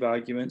persuasive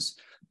arguments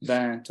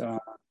that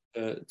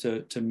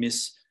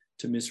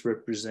to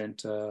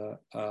misrepresent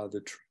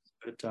the truth.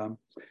 But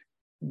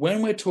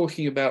when we're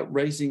talking about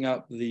raising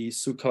up the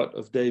Sukkot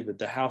of David,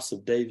 the house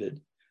of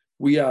David,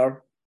 we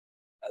are,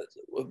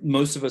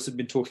 most of us have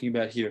been talking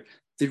about here,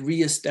 the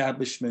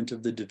reestablishment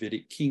of the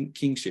Davidic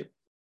kingship.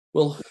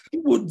 Well,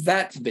 who would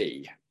that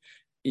be?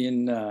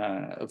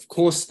 Of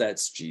course,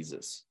 that's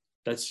Jesus.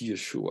 That's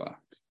Yeshua.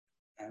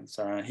 And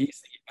so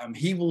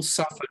he will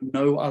suffer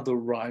no other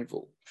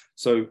rival.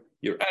 So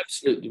you're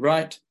absolutely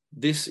right.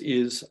 This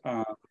is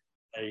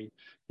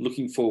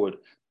looking forward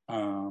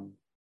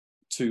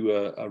to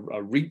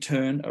a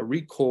return, a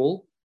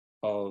recall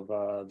of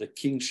the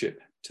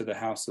kingship to the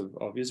house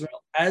of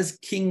Israel as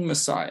King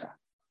Messiah,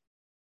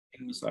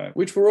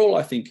 which we're all,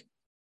 I think,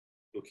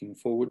 looking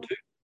forward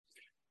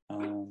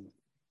to.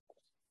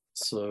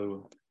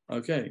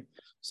 Okay.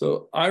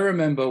 So I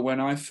remember when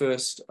I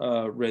first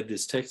read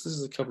this text, this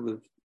is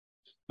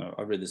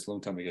I read this a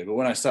long time ago, but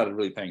when I started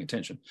really paying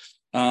attention,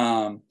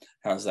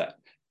 how's that?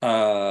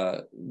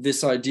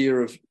 This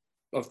idea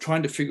of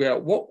trying to figure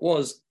out what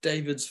was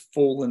David's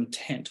fallen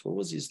tent. What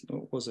was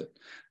it?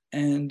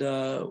 And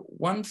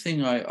one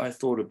thing I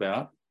thought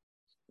about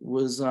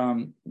was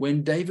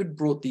when David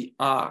brought the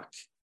ark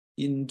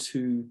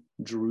into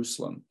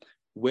Jerusalem,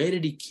 where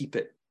did he keep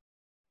it?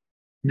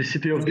 The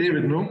city of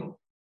David, no?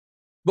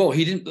 Well,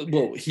 he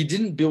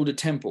didn't build a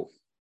temple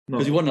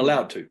because he wasn't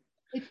allowed to.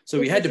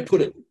 So he had to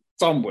put it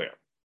somewhere.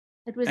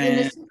 It was in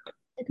a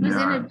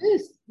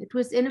booth. It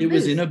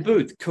was in a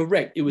booth.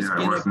 Correct. It was in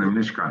a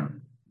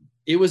Mishkan.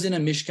 It was in a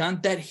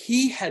Mishkan that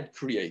he had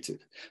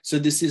created. So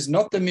this is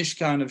not the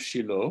Mishkan of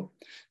Shiloh.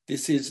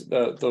 This is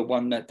the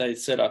one that they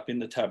set up in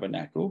the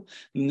tabernacle.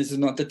 And this is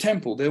not the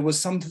temple. There was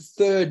some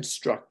third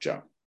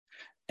structure.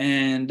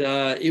 And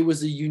it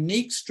was a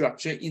unique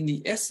structure in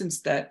the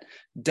essence that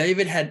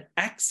David had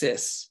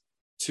access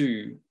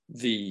to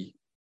the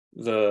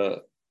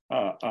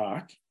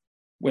ark,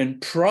 when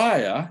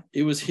prior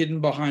it was hidden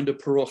behind a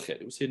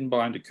parochet, it was hidden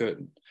behind a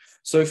curtain.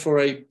 So for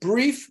a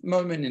brief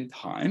moment in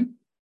time,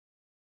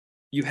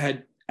 you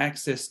had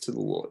access to the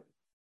Lord,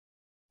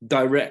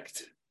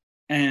 direct.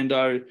 And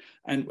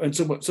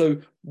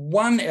so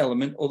one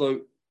element,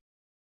 although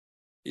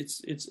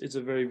it's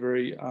a very,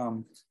 very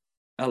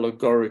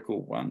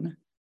allegorical one,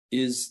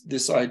 is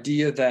this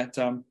idea that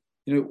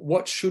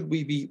what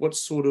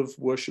sort of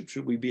worship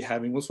should we be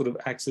having? What sort of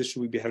access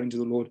should we be having to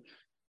the Lord?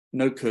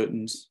 No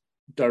curtains,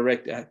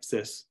 direct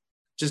access.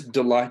 Just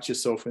delight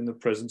yourself in the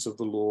presence of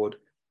the Lord.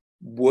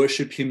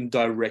 Worship him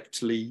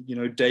directly.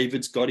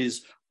 David's got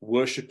his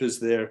worshippers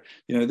there.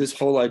 This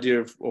whole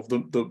idea of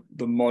the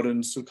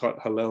modern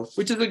Sukkot Hallel,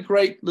 which is a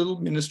great little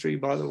ministry,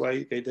 by the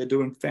way. They're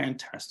doing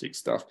fantastic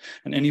stuff.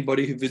 And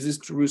anybody who visits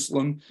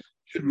Jerusalem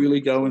should really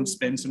go and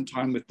spend some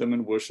time with them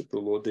and worship the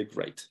Lord. They're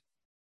great.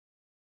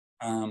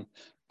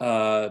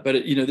 But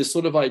this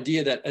sort of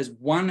idea that as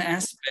one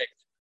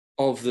aspect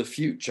of the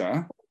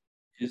future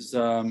is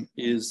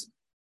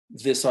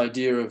this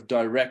idea of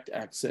direct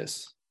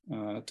access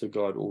to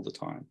God all the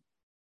time.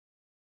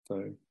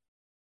 So,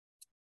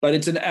 but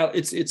it's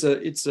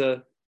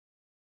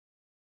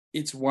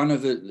one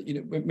of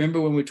the,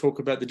 remember when we talk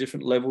about the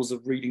different levels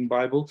of reading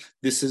Bible?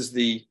 This is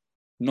the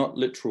not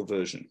literal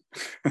version.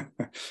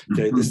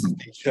 Okay,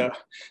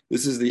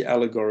 this is the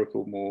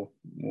allegorical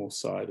more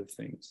side of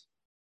things.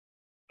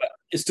 But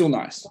it's still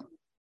nice.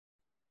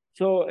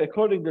 So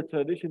according to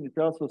tradition, it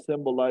also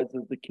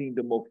symbolizes the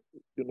kingdom of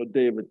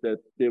David,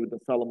 that David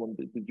and Solomon,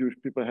 the Jewish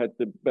people, had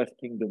the best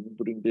kingdom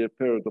during their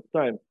period of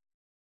time.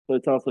 So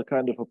it's also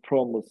kind of a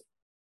promise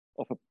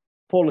of a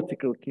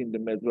political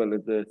kingdom as well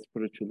as a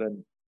spiritual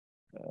and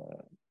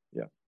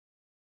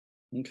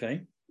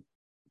Okay.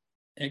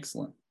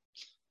 Excellent.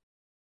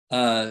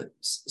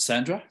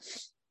 Sandra?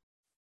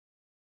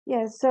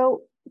 Yeah,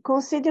 so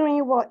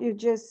considering what you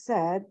just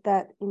said,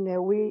 that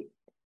we're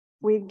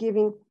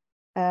giving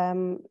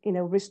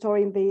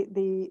restoring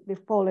the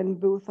fallen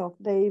booth of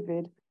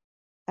David,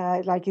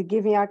 like you're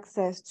giving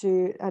access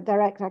to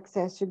direct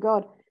access to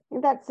God.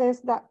 In that sense,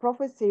 that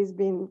prophecy has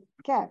been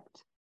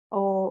kept,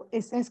 or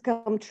it has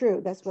come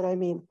true. That's what I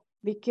mean.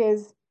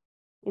 Because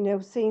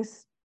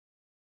since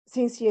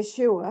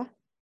Yeshua,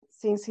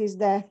 since his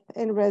death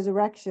and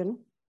resurrection,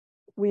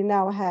 we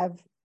now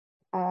have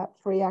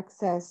free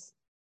access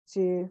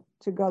to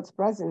God's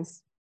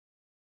presence.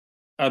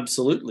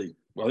 Absolutely.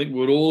 Well, I think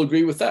we'd all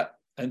agree with that.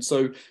 And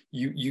so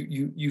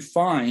you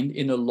find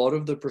in a lot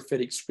of the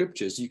prophetic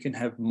scriptures, you can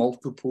have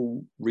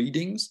multiple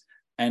readings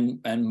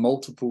and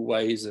multiple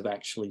ways of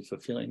actually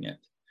fulfilling it.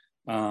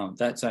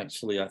 That's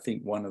actually, I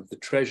think, one of the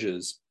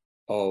treasures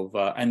of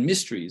and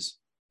mysteries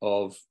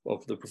of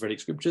the prophetic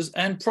scriptures,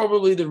 and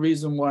probably the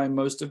reason why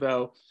most of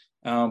our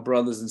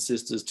brothers and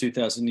sisters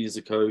 2,000 years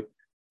ago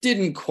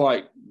didn't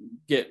quite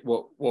get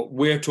what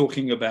we're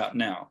talking about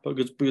now,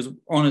 because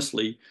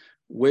honestly,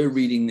 we're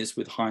reading this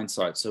with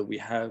hindsight, so we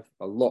have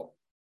a lot.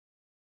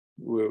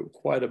 We're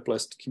quite a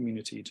blessed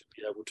community to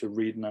be able to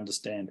read and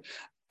understand.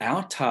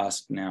 Our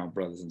task now,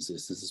 brothers and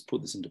sisters, is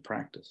put this into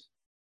practice,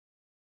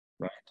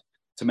 right?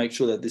 To make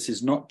sure that this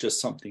is not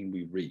just something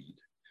we read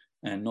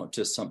and not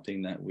just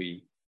something that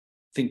we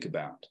think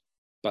about,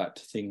 but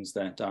things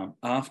that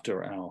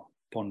after our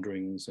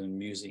ponderings and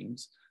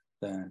musings,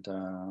 that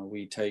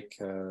we take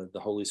the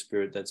Holy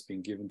Spirit that's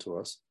been given to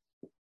us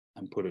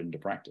and put it into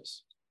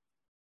practice.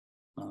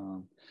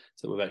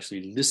 So we've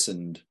actually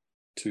listened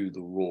to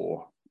the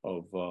roar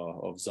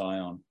of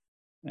Zion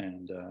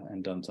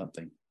and done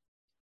something.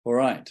 All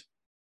right.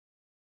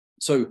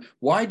 So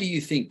why do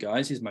you think,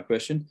 guys? Here's my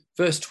question.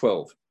 Verse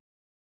 12.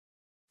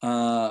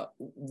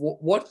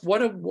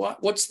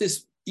 What's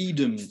this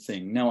Edom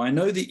thing? Now I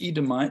know the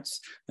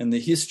Edomites and the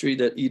history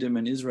that Edom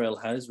and Israel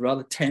has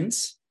rather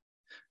tense,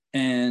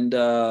 and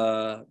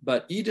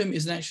but Edom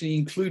isn't actually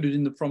included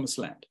in the Promised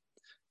Land.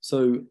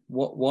 So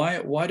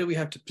why do we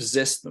have to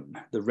possess them,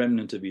 the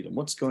remnant of Edom?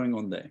 What's going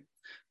on there?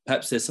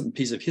 Perhaps there's some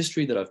piece of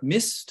history that I've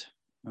missed.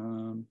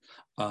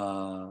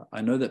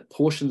 I know that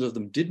portions of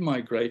them did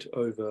migrate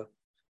over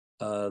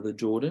the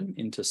Jordan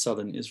into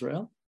southern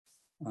Israel.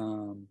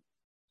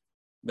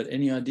 But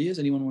any ideas?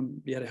 Anyone want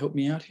to be able to help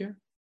me out here?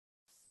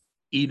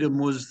 Edom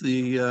was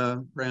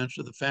the branch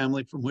of the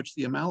family from which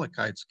the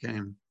Amalekites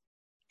came.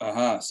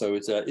 So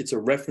it's a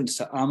reference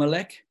to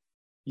Amalek,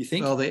 you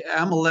think? Well, the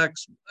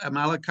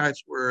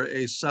Amalekites were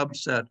a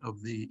subset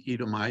of the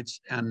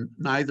Edomites, and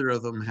neither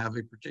of them have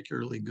a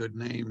particularly good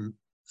name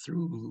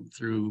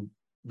through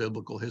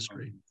biblical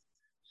history.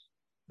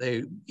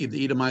 The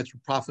Edomites were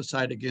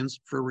prophesied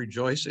against for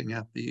rejoicing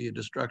at the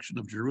destruction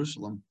of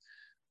Jerusalem.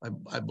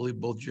 I believe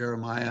both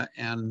Jeremiah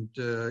and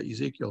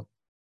Ezekiel.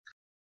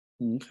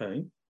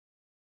 Okay.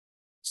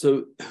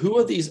 So who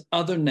are these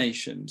other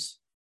nations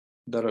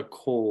that are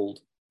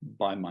called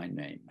by my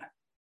name?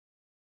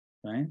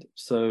 Right?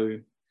 So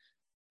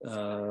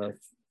there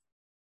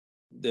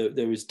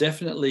is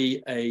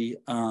definitely a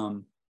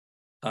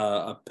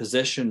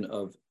possession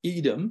of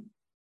Edom,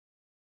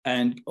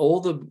 and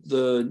all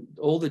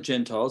the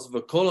Gentiles,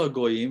 v'kol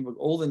hagoyim,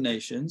 all the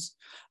nations,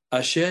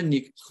 asher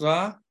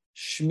nikra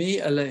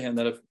shmi alehem,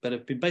 that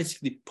have been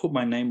basically put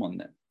my name on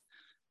them.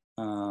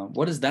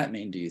 What does that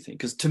mean, do you think?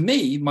 Because to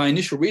me, my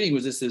initial reading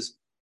was this is,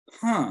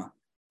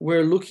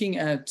 we're looking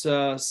at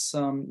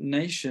some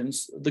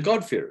nations, the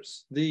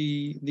God-fearers,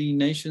 the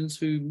nations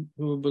who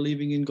are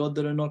believing in God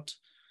that are not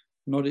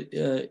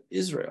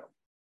Israel.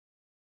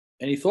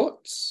 Any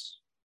thoughts?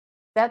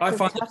 I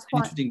find that an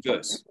interesting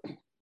verse.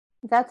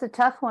 That's a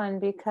tough one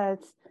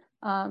because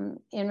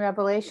in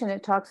Revelation,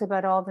 it talks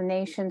about all the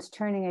nations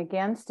turning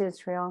against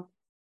Israel.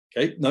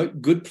 Okay, no,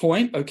 good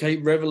point. Okay,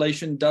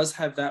 Revelation does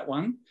have that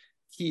one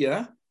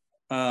here.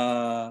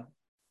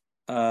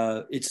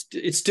 It's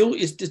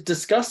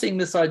discussing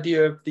this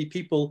idea of the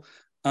people,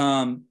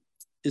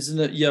 isn't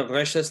it? Yeah,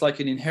 Resh, like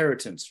an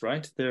inheritance,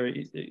 right? They're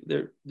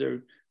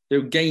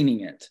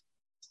gaining it.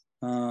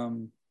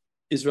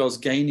 Israel's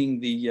gaining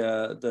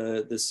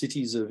the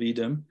cities of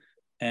Edom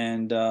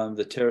and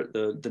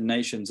the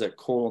nations that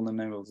call on the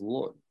name of the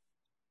Lord.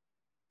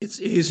 It's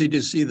easy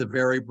to see the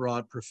very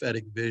broad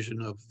prophetic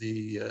vision of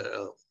the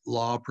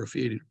law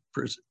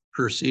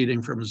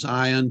proceeding from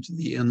Zion to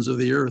the ends of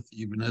the earth,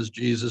 even as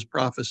Jesus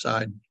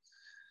prophesied.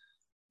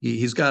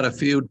 He's got a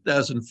few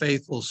dozen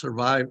faithful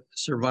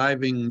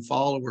surviving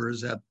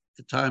followers at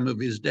the time of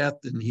his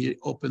death, and he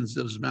opens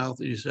his mouth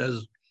and he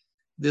says,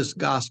 this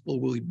gospel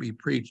will be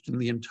preached in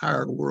the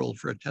entire world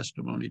for a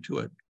testimony to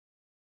it.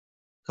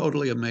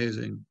 Totally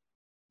amazing.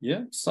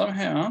 Yeah,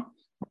 somehow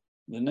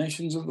the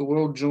nations of the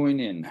world join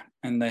in,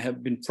 and they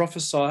have been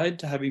prophesied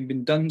to having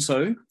been done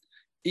so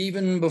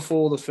even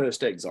before the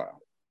first exile,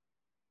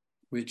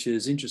 which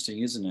is interesting,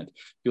 isn't it?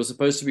 You're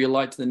supposed to be a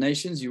light to the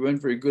nations. You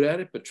weren't very good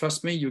at it, but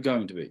trust me, you're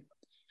going to be.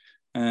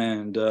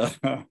 And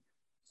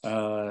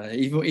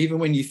even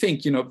when you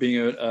think you're not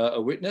being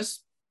a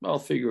witness, I'll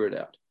figure it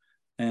out.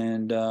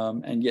 And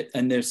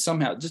there's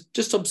somehow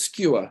just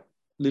obscure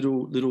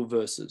little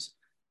verses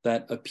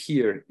that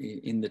appear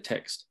in the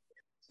text,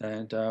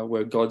 and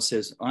where God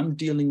says, I'm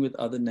dealing with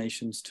other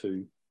nations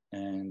too,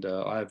 and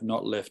I have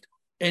not left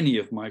any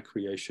of my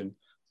creation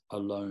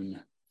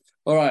alone.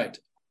 All right,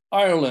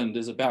 Ireland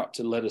is about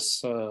to let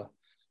us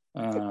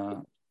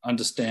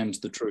understand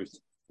the truth.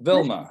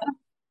 Velma.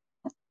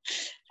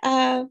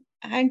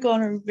 I'm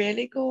going to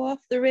really go off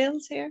the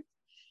rails here.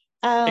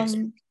 All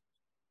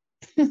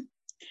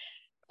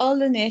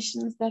the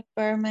nations that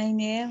bear my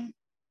name,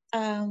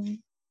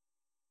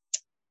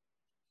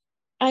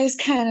 I was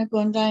kind of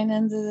going down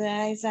into the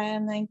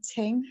Isaiah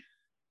 19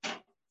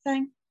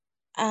 thing,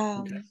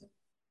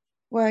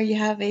 where you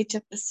have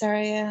Egypt,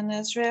 Assyria, and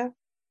Israel,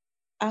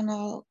 and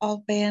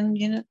all being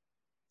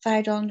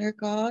unified under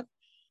God.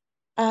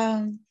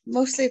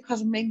 Mostly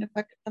because I'm reading the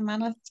book at the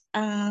minute,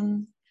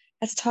 and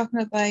it's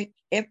talking about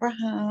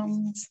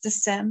Abraham's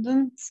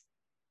descendants,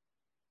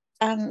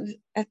 and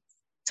it's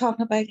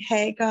talking about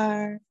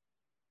Hagar,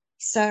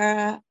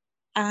 Sarah,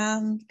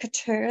 and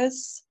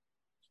Keturah's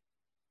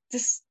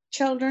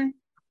children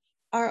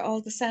are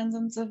all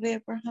descendants of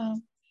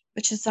Abraham,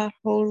 which is that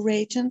whole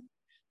region,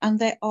 and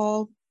they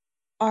all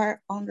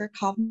are under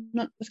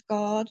covenant with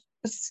God,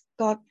 because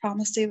God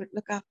promised he would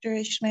look after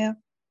Ishmael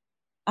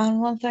and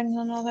one thing and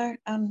another.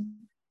 And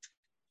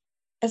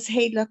is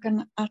he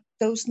looking at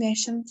those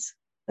nations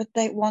that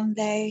they one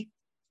day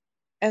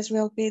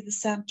Israel be the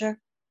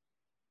center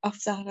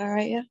of that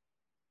area,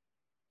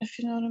 if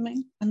you know what I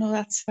mean? I know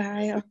that's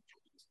very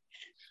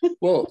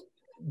well,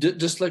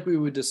 just like we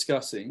were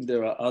discussing,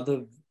 there are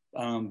other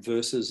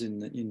verses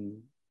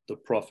in the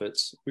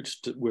prophets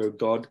where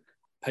God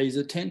pays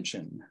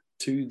attention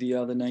to the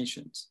other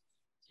nations.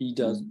 He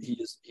does.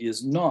 He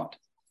is not.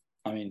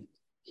 I mean,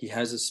 he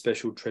has a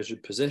special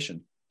treasured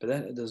possession, but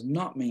that does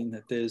not mean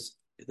that he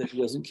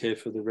doesn't care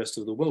for the rest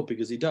of the world,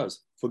 because he does.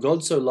 For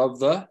God so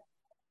loved the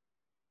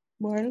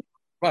world.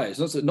 Right.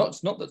 It's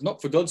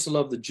not for God so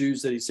loved the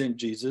Jews that he sent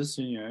Jesus.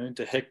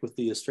 To heck with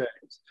the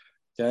Australians.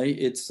 Okay,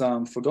 it's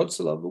for God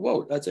to love the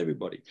world. That's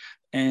everybody,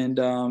 and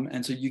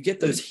so you get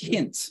those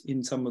hints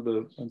in some of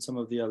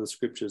the other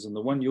scriptures, and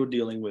the one you're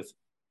dealing with,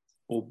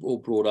 or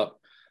brought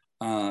up,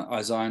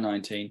 Isaiah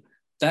 19.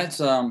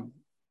 That's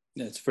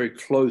it's very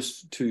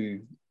close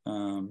to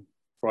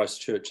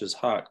Christ Church's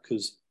heart,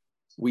 because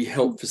we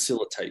help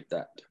facilitate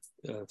that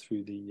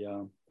through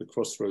the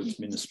Crossroads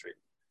ministry,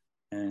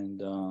 and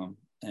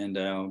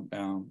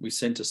we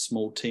sent a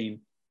small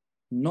team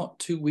not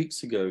 2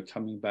 weeks ago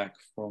coming back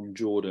from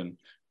Jordan,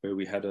 where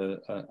we had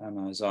an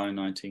Isaiah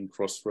 19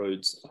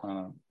 Crossroads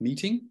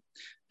meeting,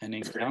 an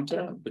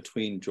encounter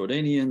between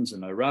Jordanians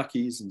and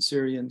Iraqis and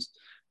Syrians,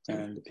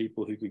 and the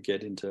people who could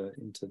get into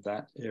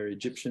that area,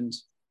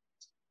 Egyptians.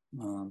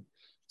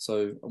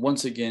 So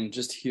once again,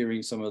 just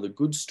hearing some of the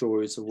good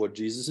stories of what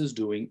Jesus is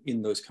doing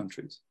in those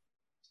countries.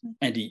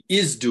 And he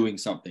is doing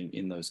something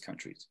in those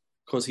countries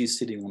because he's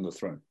sitting on the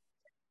throne.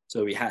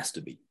 So he has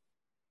to be.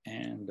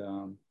 And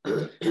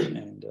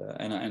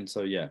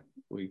so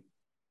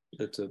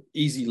it's an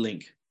easy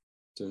link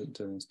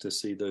to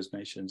see those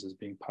nations as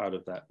being part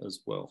of that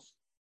as well.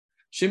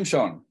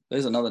 Shimshon,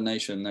 there's another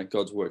nation that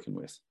God's working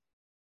with.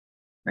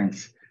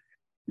 Thanks.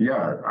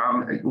 Yeah,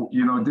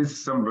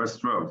 this verse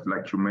 12,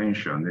 like you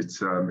mentioned,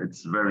 it's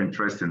very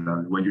interesting.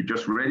 And when you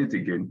just read it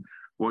again,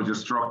 what just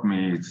struck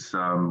me, it's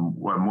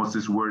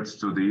Moses' words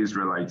to the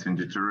Israelites in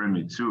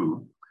Deuteronomy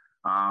 2.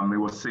 It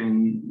was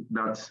saying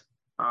that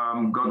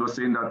God was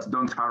saying that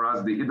don't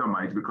harass the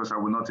Edomites, because I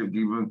will not give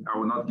you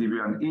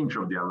an inch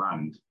of their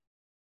land.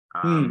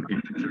 In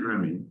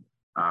Deuteronomy,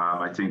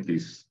 I think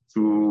it's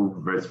 2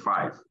 verse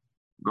 5.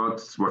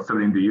 God was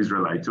telling the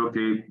Israelites,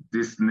 okay,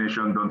 this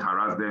nation, don't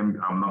harass them.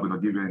 I'm not going to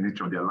give you an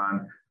inch of their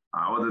land.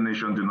 Other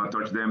nations, do not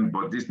touch them.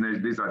 But these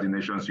are the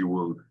nations you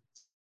will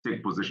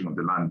take possession of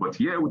the land. But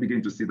here we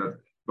begin to see that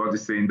God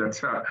is saying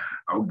that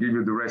I will give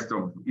you the rest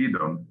of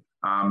Edom.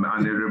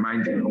 And it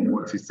reminds me of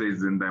what he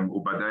says in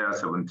Obadiah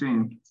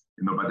 17.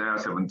 In Obadiah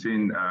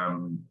 17,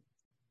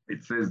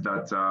 it says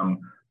that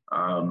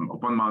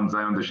upon Mount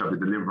Zion there shall be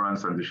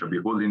deliverance, and there shall be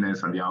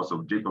holiness, and the house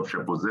of Jacob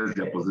shall possess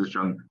their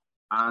possession,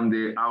 and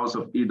the house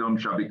of Edom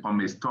shall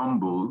become a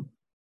stubble,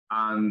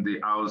 and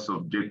the house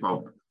of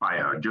Jacob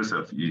fire.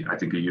 Joseph, I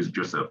think he used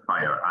Joseph,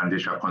 fire, and they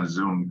shall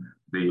consume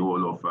the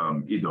whole of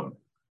Edom.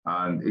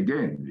 And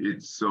again,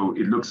 it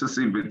looks as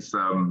if it's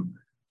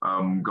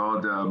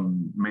God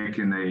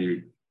making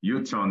a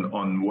U-turn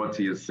on what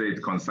he has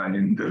said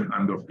concerning the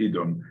land of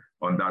Edom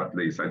on that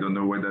place. I don't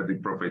know whether the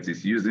prophet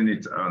is using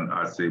it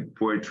as a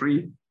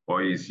poetry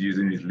or is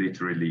using it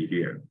literally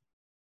here.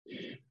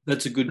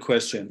 That's a good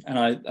question,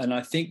 and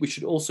I think we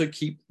should also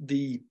keep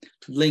the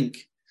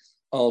link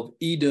of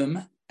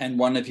Edom and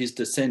one of his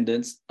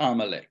descendants,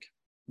 Amalek,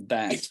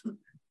 that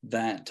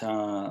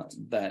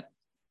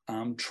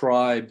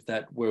tribe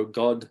where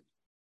God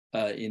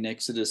in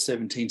Exodus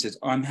 17 says,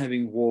 "I'm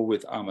having war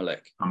with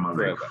Amalek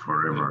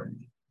forever."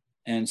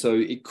 And so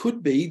it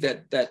could be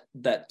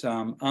that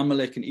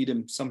Amalek and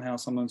Edom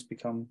sometimes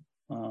become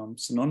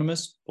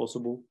synonymous,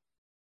 possible.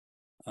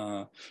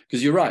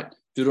 Because you're right,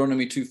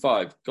 Deuteronomy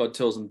 2:5, God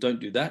tells them, don't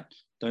do that.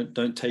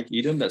 Don't take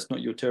Edom. That's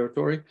not your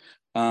territory.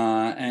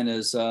 And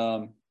as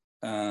I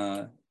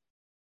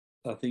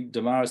think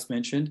Damaris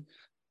mentioned,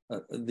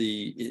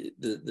 the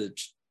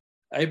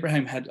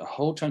Abraham had a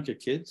whole chunk of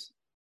kids,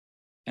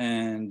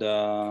 and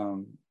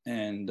might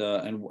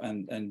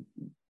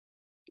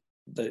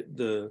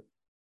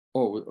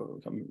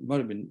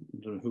have been, I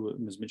don't know who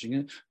was mentioning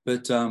it,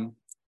 but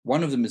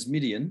one of them is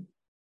Midian,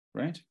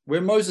 right?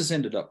 Where Moses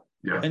ended up,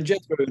 and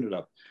Jethro ended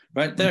up,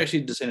 right? They're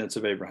actually descendants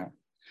of Abraham.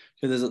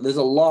 there's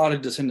a lot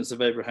of descendants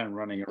of Abraham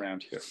running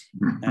around here,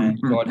 and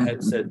God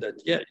had said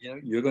that, yeah, you know,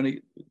 you're going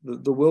to,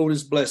 the world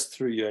is blessed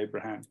through you,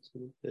 Abraham. So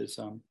there's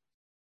some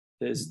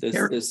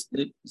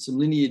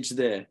lineage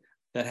there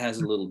that has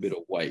a little bit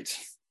of weight.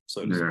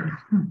 So to speak.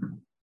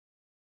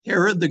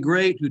 Herod the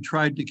Great, who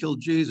tried to kill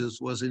Jesus,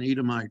 was an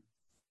Edomite.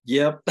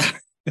 Yep.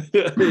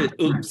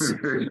 Oops.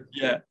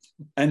 Yeah.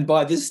 And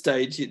by this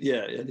stage,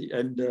 yeah,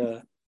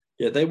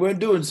 they weren't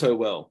doing so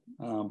well.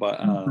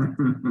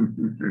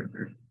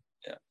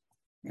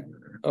 Yeah.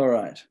 All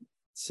right.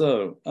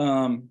 So,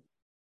 all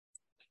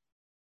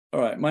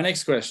right. My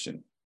next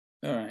question.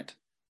 All right.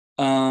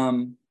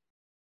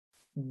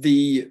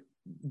 The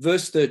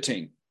verse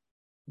 13.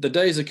 The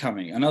days are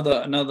coming.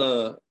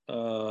 Another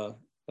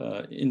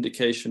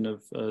indication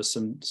of a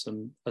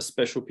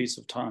special piece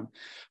of time,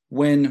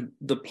 when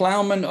the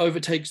plowman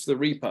overtakes the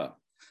reaper,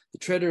 the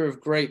treader of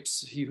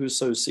grapes, he who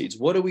sows seeds.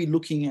 What are we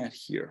looking at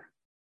here?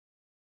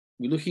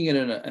 We're looking at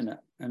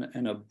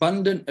an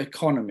abundant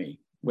economy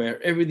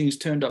where everything's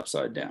turned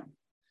upside down,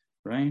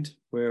 right?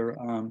 Where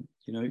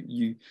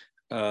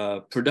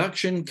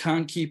production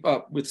can't keep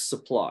up with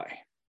supply,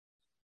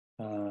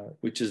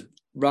 which is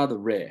rather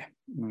rare.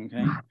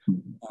 Okay.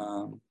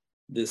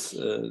 This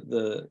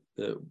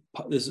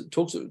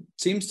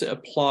seems to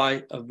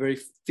apply a very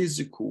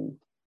physical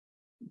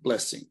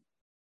blessing.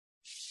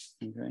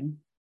 Okay.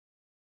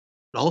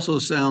 It also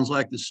sounds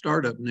like the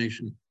startup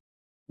nation.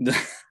 Yeah,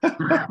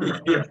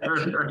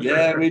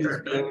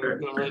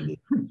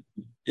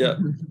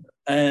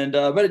 and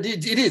but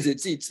it is.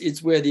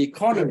 It's where the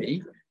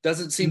economy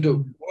doesn't seem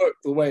to work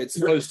the way it's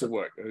supposed to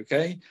work.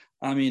 Okay.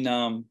 I mean,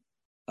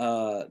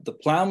 the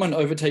plowman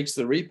overtakes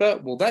the reaper.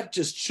 Well, that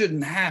just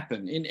shouldn't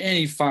happen in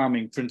any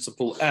farming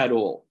principle at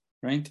all,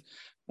 right?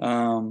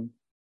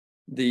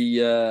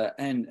 The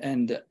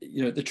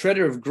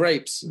treader of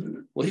grapes,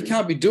 well, he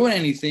can't be doing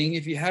anything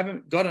if you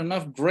haven't got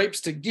enough grapes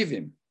to give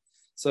him.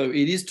 So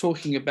it is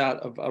talking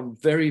about a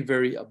very,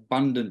 very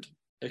abundant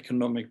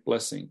economic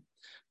blessing,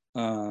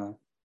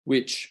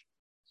 which,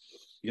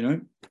 you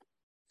know,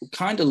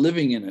 kind of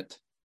living in it.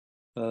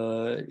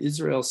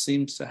 Israel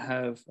seems to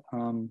have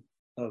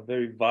a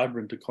very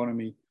vibrant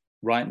economy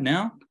right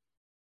now.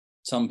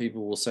 Some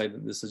people will say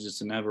that this is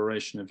just an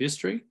aberration of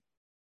history.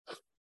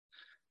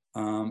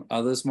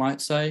 Others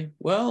might say,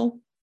 well,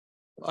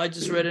 I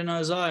just read in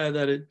Isaiah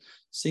that it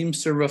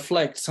seems to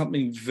reflect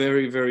something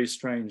very, very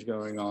strange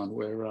going on,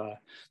 where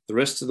the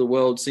rest of the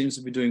world seems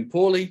to be doing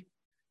poorly,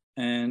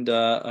 and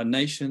a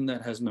nation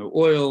that has no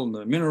oil,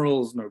 no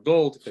minerals, no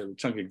gold, okay, a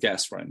chunk of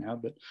gas right now,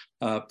 but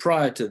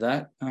prior to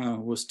that,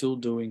 we're still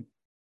doing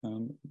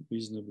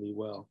reasonably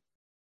well.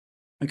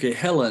 Okay,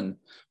 Helen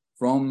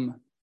from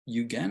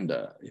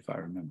Uganda, if I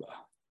remember.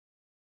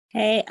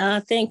 Hey,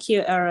 thank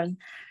you, Aaron.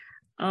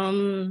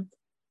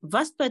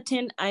 Verse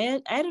 13,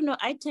 I don't know,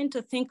 I tend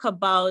to think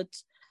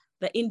about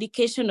the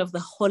indication of the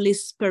Holy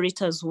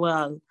Spirit as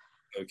well.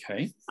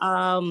 Okay.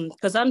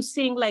 Because I'm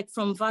seeing, like,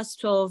 from verse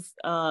 12,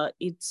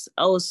 it's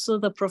also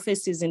the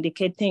prophecies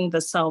indicating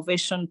the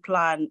salvation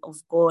plan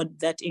of God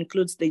that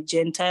includes the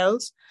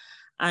Gentiles,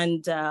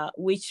 and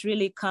which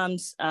really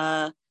comes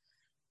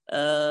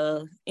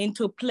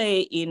into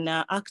play in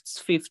Acts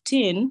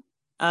 15,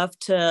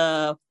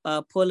 after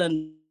Paul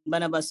and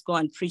Barnabas go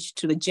and preach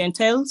to the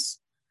Gentiles.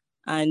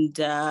 And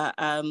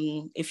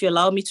if you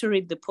allow me to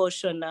read the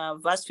portion,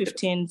 verse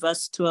 15,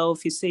 verse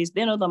 12, he says,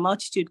 "Then all the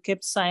multitude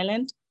kept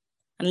silent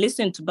and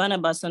listened to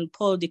Barnabas and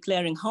Paul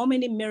declaring how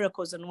many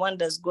miracles and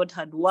wonders God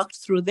had worked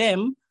through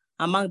them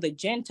among the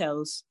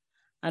Gentiles.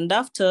 And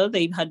after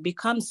they had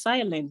become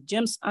silent,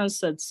 James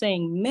answered,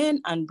 saying, 'Men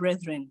and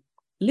brethren,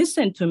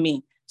 listen to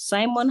me.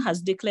 Simon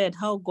has declared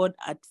how God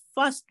at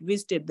first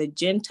visited the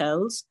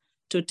Gentiles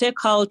to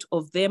take out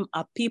of them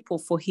a people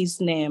for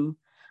his name.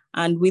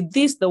 And with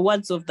this, the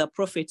words of the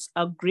prophets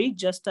agree,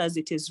 just as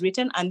it is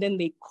written.'" And then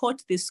they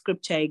quote this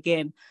scripture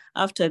again.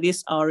 "After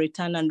this, I'll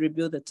return and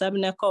rebuild the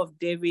tabernacle of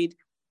David,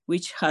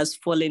 which has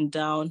fallen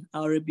down.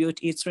 I'll rebuild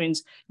its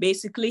ruins."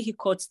 Basically, he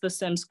quotes the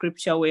same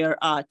scripture we're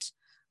at,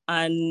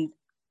 and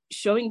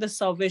showing the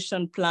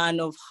salvation plan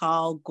of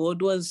how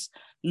God was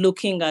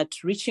looking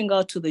at reaching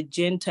out to the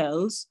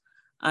Gentiles.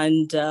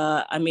 And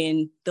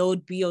they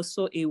would be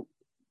also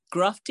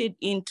grafted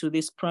into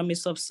this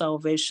promise of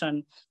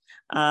salvation.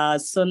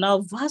 So now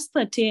verse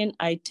 13,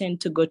 I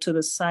tend to go to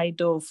the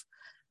side of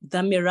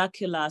the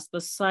miraculous,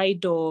 the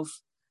side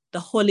of the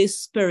Holy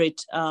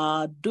Spirit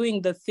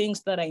doing the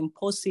things that are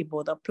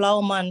impossible. The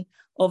plowman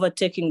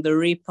overtaking the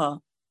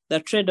reaper, the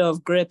trader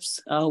of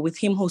grapes with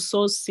him who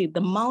sows seed,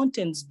 the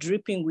mountains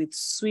dripping with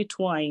sweet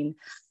wine.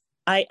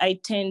 I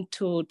tend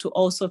to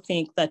also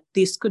think that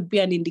this could be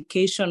an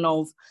indication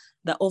of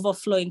the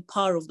overflowing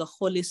power of the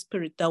Holy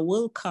Spirit that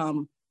will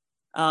come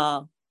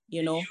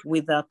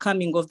with the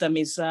coming of the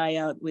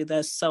Messiah, with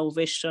the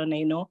salvation,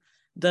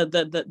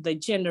 the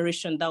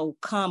generation that will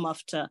come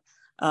after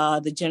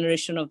the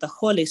generation of the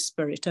Holy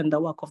Spirit and the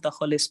work of the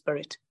Holy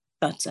Spirit.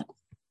 That's it.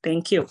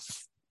 Thank you.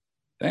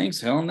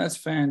 Thanks, Helen. That's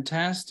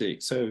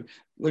fantastic. So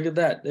look at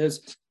that.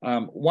 There's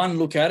one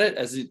look at it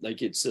as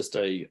it's just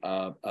an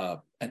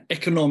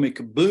economic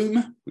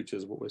boom, which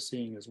is what we're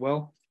seeing as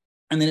well.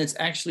 And then it's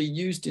actually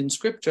used in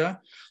Scripture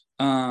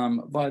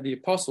by the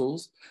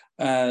apostles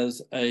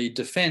as a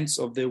defense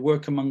of their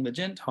work among the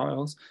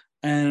Gentiles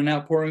and an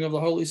outpouring of the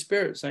Holy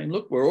Spirit, saying,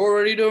 look, we're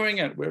already doing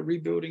it. We're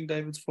rebuilding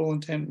David's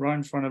fallen tent right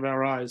in front of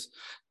our eyes.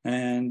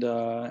 And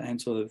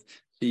sort of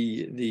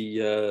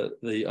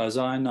the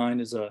Isaiah 9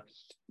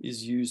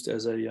 is used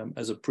as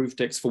a proof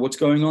text for what's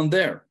going on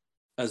there,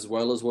 as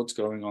well as what's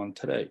going on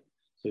today.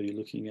 So you're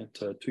looking at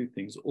two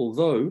things.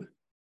 Although,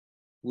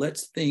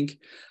 let's think,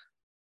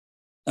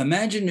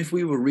 imagine if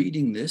we were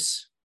reading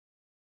this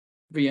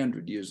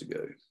 300 years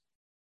ago,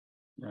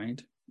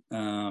 right?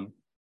 And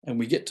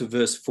we get to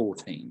verse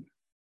 14,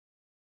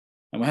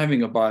 and we're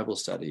having a Bible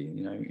study,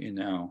 in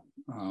our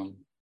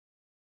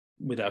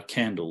with our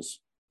candles,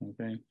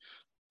 okay,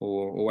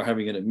 or we're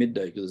having it at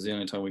midday because it's the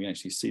only time we can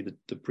actually see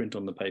the print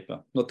on the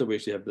paper. Not that we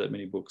actually have that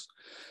many books.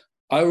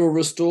 I will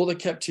restore the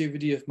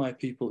captivity of my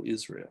people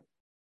Israel.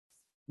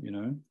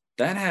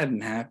 That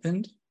hadn't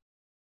happened.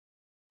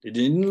 It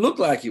didn't look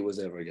like it was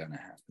ever going to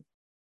happen,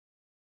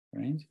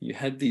 right? You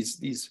had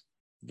these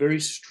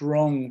very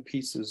strong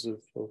pieces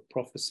of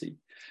prophecy,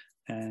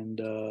 and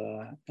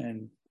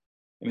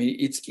I mean,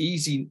 it's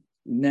easy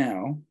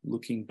now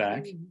looking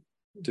back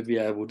to be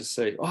able to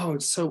say, oh,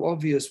 it's so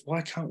obvious,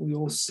 why can't we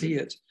all see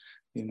it?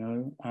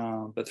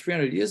 But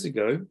 300 years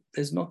ago,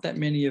 there's not that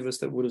many of us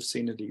that would have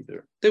seen it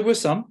either. There were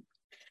some.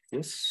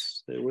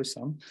 Yes, there were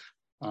some.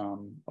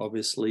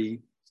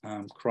 Obviously,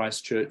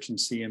 Christchurch and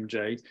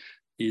CMJ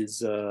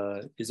is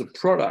a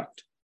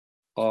product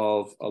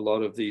of a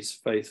lot of these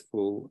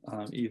faithful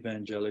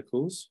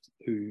evangelicals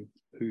who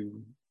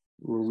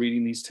were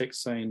reading these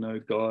texts saying, no,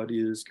 God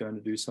is going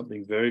to do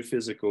something very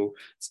physical.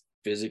 It's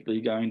physically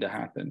going to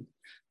happen.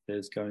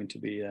 There's going to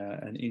be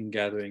an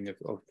ingathering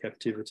of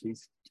captivity.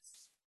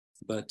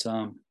 But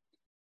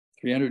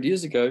 300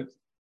 years ago,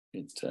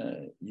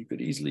 you could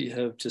easily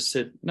have just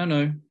said,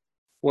 no,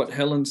 what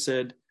Helen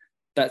said,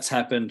 that's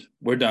happened.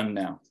 We're done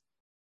now.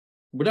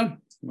 We're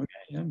done. Okay,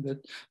 yeah,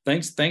 but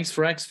thanks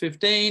for Acts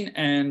 15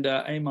 and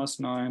Amos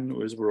 9,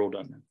 whereas we're all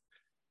done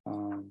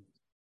now.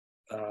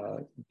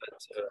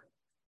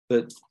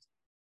 But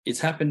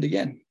it's happened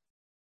again.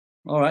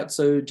 All right,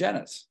 so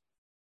Janet.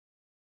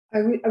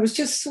 I was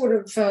just sort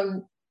of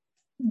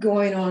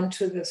going on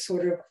to the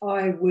sort of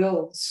I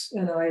wills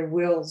and I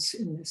wills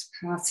in this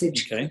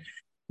passage. Okay.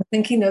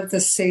 Thinking of the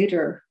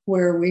Seder,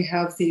 where we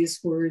have these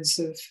words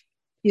of,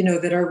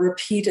 that are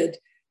repeated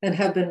and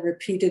have been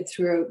repeated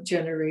throughout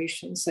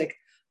generations, like,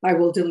 I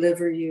will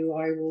deliver you,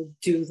 I will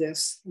do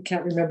this. I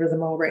can't remember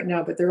them all right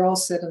now, but they're all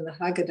said in the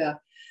Haggadah.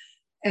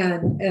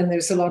 And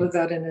there's a lot of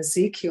that in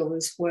Ezekiel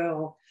as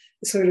well.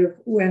 Sort of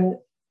when,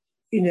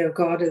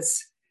 God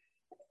is,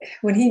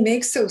 when he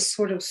makes those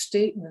sort of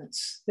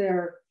statements,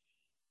 they're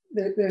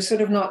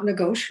sort of not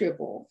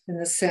negotiable in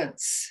a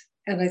sense.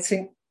 And I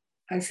think,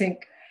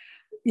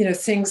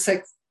 things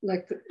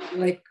like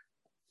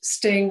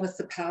staying with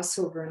the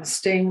Passover and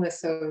staying with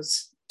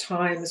those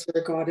times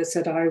where God has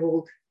said, I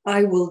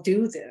will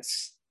do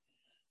this,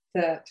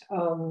 that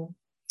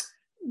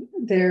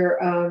they're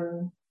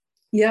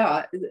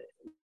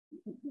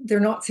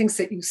not things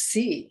that you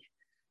see,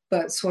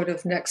 but sort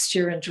of next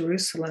year in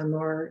Jerusalem,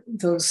 or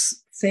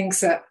those things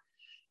that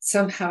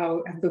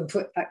somehow have been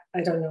put,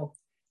 I don't know,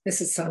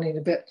 this is sounding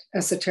a bit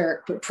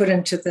esoteric, but put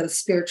into the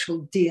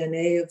spiritual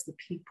DNA of the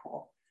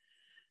people.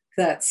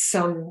 That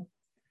some,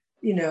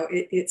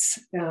 it's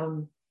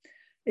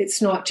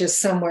not just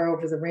somewhere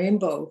over the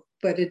rainbow,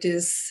 but it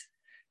is,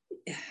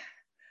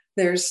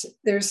 there's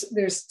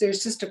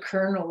just a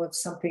kernel of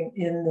something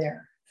in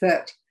there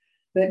that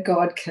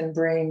God can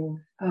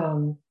bring,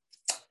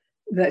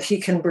 that he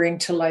can bring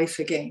to life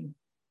again.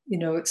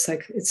 It's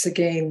like, it's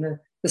again,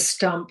 the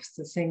stump,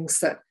 the things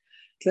that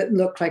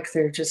look like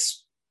they're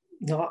just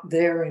not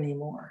there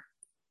anymore.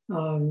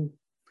 The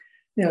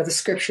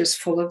scripture's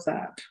full of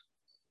that.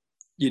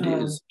 It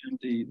is.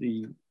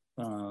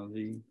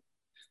 The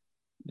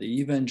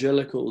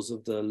evangelicals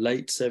of the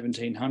late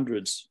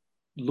 1700s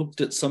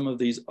looked at some of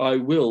these I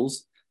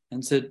wills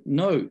and said,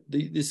 no,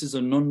 this is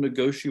a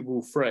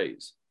non-negotiable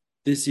phrase.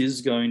 This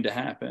is going to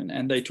happen.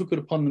 And they took it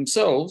upon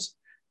themselves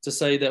to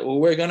say that, well,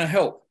 we're going to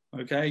help.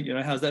 Okay,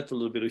 how's that for a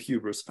little bit of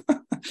hubris?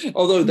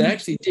 Although they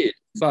actually did,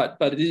 but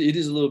it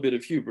is a little bit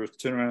of hubris to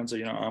turn around and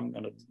say, I'm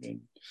going to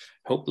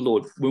help the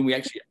Lord when we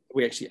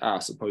actually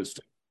are supposed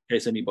to, in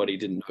case anybody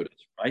didn't notice,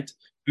 right?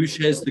 Who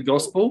shares the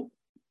gospel,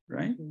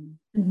 right?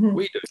 Mm-hmm.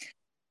 We do.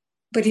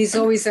 But he's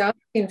always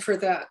asking for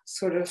that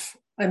sort of,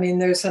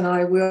 there's an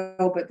I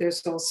will, but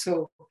there's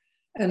also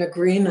an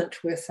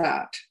agreement with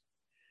that.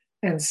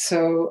 And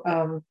so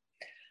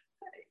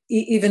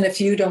even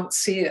if you don't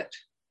see it,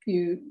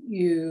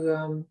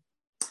 you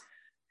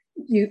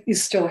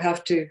still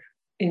have to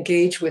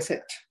engage with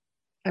it.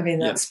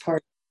 That's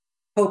part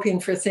of hoping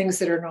for things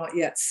that are not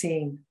yet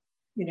seen,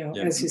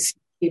 as you see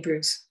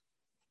Hebrews.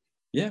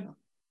 Yeah.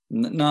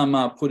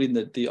 Naaman put in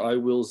the I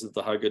wills of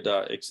the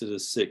Haggadah,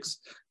 Exodus 6.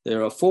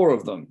 There are 4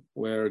 of them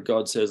where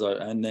God says,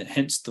 and then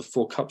hence the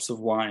 4 cups of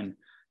wine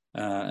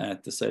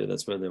at the Seder.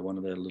 That's where they're one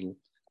of their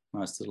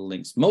nice little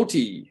links.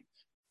 Moti,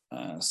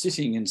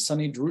 sitting in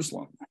sunny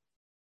Jerusalem.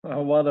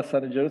 Oh, what a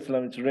sunny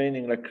Jerusalem. It's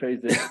raining like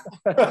crazy.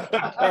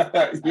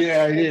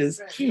 Yeah, it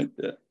is. Yeah.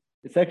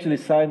 It's actually a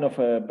sign of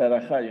a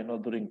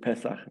beracha, during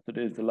Pesach.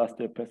 Today is the last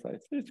day of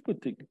Pesach. It's a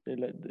good thing.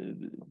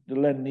 The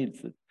land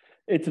needs it.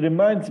 It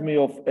reminds me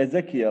of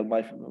Ezekiel,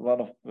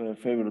 one of my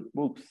favorite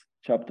books,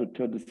 chapter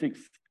 36.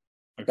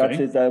 Okay. God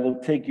says, I will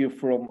take you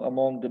from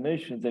among the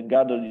nations and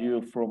gather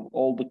you from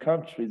all the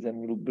countries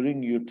and will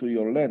bring you to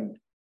your land.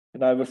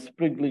 And I will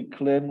sprinkle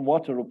clean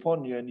water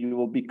upon you and you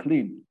will be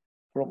clean.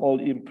 From all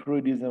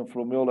impurities and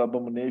from all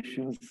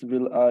abominations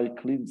will I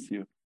cleanse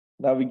you.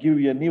 And I will give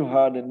you a new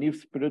heart, a new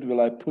spirit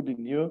will I put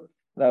in you.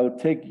 And I will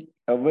take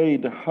away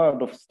the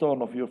heart of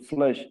stone of your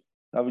flesh.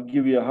 I will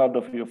give you a heart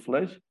of your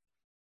flesh.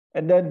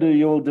 And then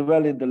you will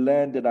dwell in the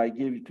land that I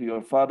gave to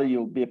your father. You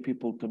will be a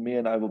people to me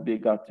and I will be a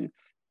God to you.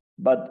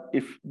 But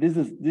if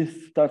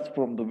this starts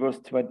from the verse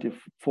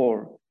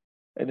 24,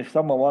 and if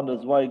someone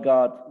wonders why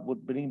God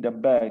would bring them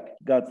back,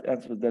 God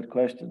answers that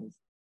question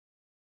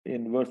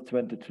in verse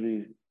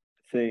 23,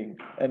 saying,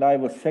 and I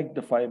will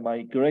sanctify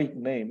my great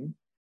name,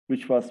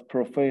 which was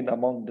profaned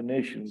among the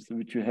nations,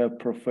 which you have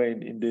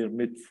profaned in their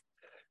midst.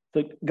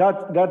 So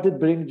God did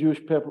bring Jewish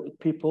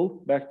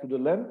people back to the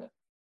land,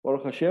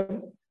 Baruch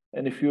Hashem.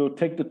 And if you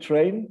take the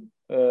train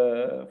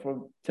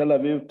from Tel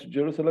Aviv to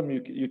Jerusalem,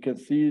 you can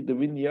see the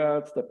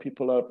vineyards, that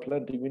people are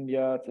planting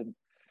vineyards, and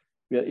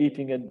we are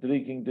eating and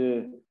drinking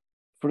the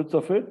fruits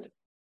of it.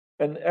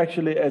 And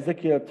actually,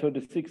 Ezekiel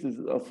 36 is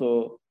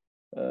also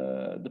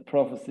the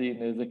prophecy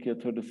in Ezekiel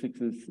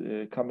 36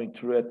 is coming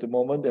true at the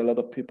moment. There are a lot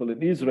of people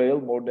in Israel,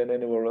 more than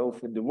anywhere else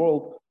in the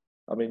world.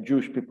 I mean,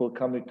 Jewish people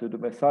coming to the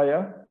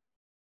Messiah.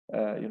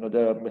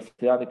 There are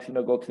Messianic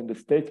synagogues in the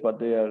States, but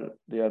they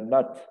are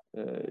not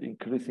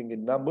increasing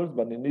in numbers.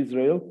 But in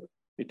Israel,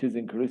 it is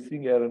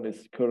increasing. Aaron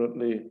is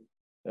currently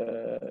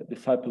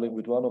discipling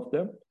with one of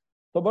them.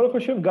 So Baruch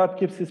Hashem, God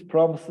keeps His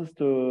promises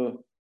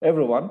to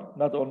everyone,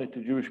 not only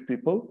to Jewish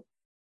people.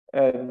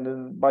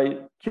 And by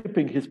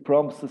keeping His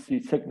promises,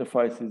 He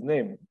signifies His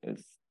name,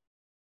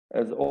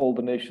 as all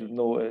the nations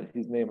know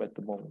His name at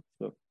the moment.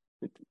 So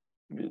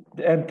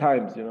the end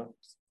times,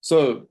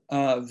 So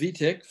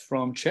Vitek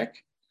from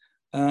Czech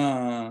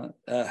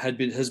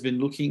has been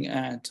looking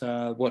at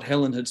what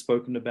Helen had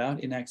spoken about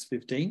in Acts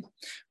 15,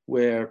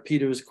 where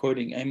Peter is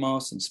quoting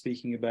Amos and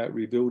speaking about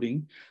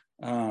rebuilding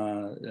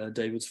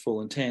David's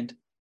full intent.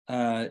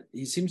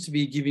 He seems to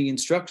be giving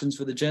instructions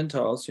for the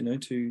Gentiles,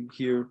 to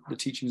hear the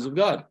teachings of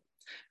God.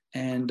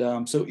 And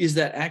so is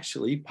that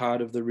actually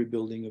part of the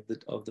rebuilding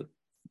of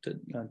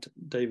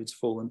David's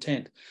full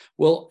intent?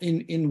 Well,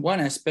 in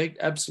one aspect,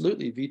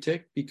 absolutely,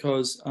 Vitek,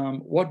 because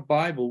what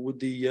Bible would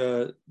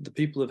the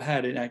people have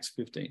had in Acts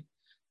 15?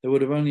 They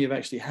would have only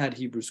actually had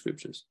Hebrew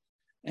scriptures.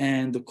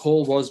 And the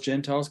call was,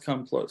 Gentiles,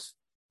 come close.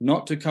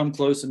 Not to come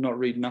close and not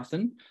read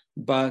nothing,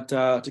 but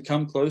to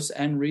come close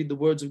and read the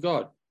words of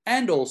God,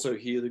 and also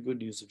hear the good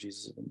news of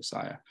Jesus of the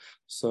Messiah.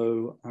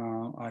 So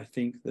I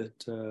think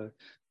that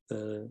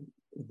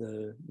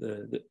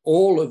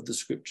all of the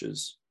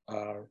scriptures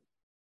are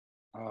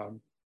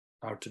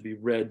to be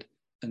read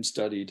and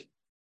studied,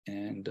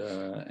 and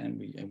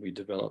we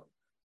develop.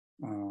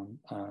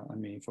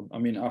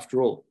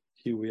 After all,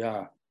 here we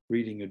are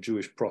reading a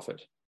Jewish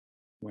prophet,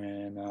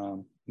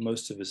 when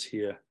most of us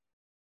here,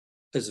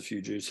 there's a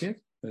few Jews here,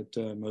 but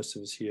most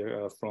of us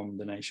here are from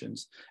the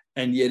nations,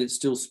 and yet it's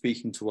still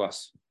speaking to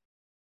us,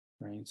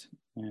 right?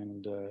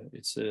 And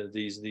it's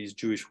these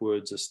Jewish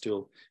words are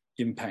still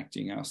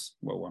impacting us.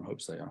 Well, one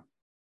hopes they are.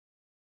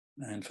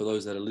 And for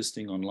those that are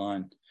listening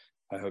online,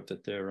 I hope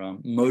that they're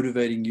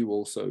motivating you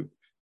also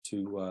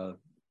to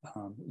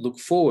look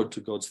forward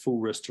to God's full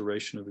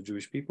restoration of the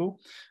Jewish people,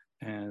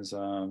 as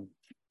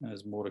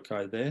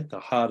Mordecai there, the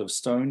heart of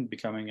stone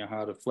becoming a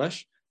heart of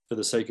flesh for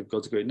the sake of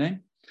God's great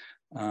name.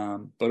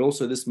 But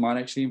also this might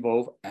actually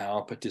involve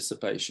our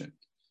participation.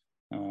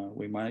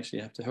 We might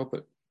actually have to help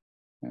it.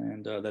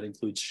 And that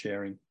includes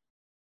sharing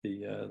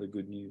the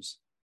good news.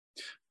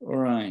 All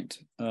right,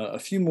 a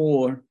few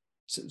more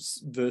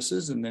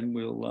verses and then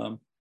we'll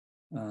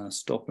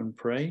stop and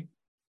pray.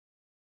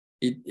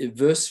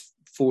 Verse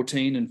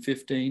 14 and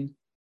 15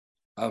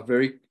 are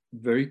very,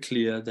 very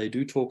clear. They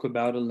do talk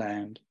about a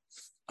land.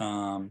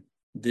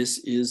 This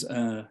is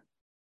a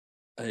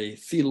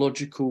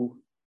theological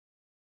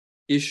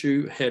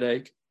issue,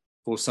 headache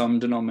for some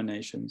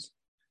denominations,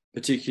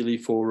 particularly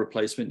for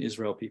replacement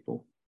Israel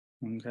people.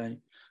 Okay,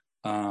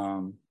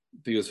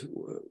 because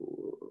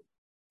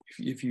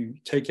if you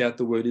take out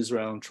the word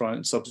Israel and try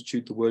and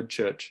substitute the word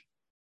church,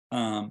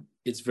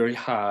 it's very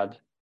hard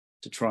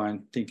to try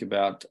and think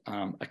about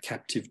a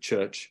captive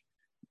church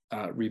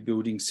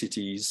rebuilding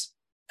cities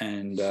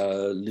and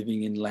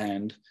living in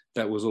land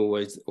that was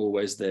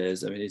always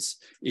theirs. I mean,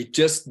 it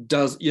just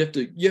does. You have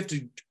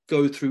to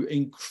go through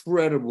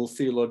incredible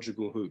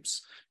theological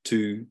hoops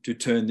to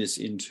turn this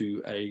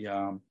into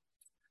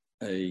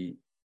a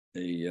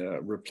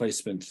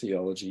replacement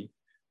theology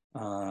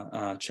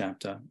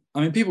chapter.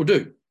 I mean, people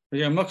do.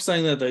 Okay, I'm not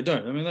saying that they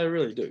don't. I mean, they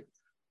really do.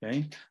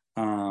 Okay,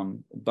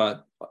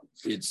 but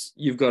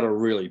you've got to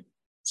really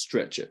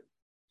stretch it.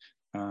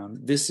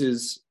 This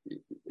is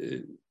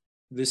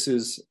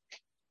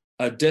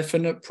a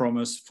definite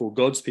promise for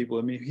God's people.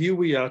 I mean, here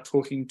we are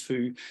talking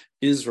to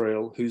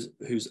Israel,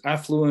 who's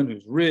affluent,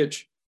 who's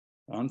rich,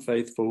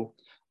 unfaithful.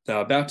 They're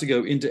about to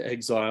go into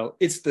exile.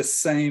 It's the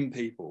same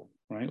people,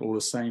 right? All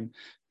the same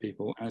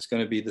people, and it's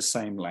going to be the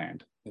same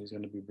land. He's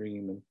going to be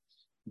bringing them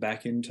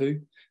back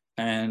into.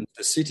 And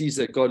the cities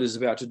that God is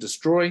about to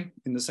destroy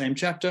in the same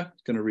chapter,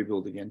 it's going to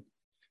rebuild again.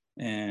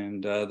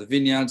 And the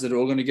vineyards that are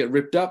all going to get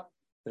ripped up,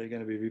 they're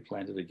going to be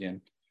replanted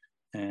again.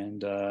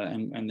 And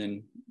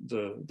then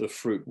the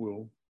fruit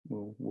will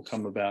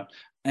come about.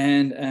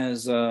 And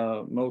as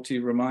Moti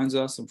reminds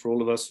us, and for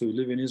all of us who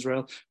live in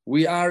Israel,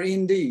 we are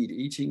indeed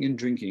eating and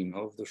drinking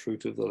of the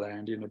fruit of the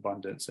land in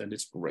abundance, and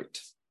it's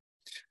great.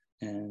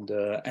 And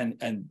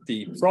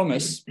the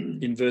promise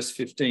in verse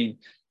 15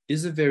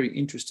 is a very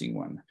interesting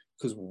one,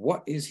 because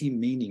what is he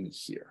meaning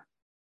here?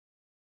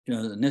 You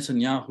know,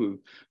 Netanyahu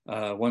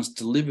once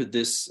delivered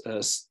these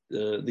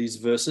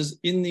verses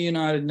in the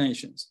United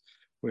Nations,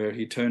 where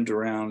he turned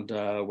around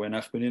when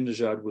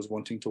Ahmadinejad was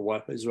wanting to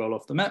wipe Israel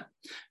off the map.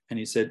 And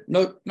he said,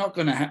 no, not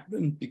going to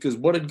happen, because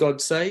what did God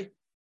say?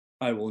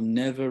 I will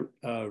never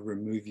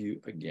remove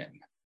you again.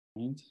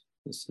 Right?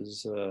 This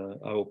is,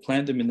 I will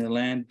plant them in their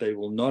land. They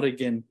will not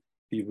again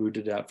be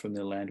rooted out from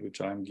their land,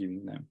 which I am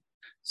giving them,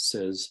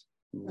 says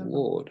the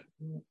Lord.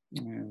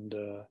 And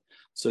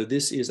so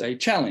this is a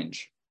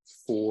challenge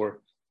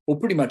for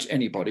pretty much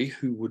anybody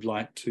who would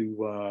like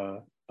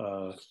to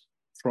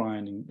try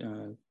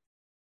and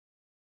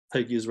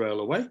take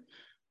Israel away,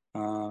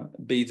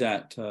 be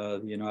that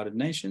the United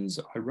Nations,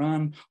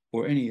 Iran,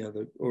 or any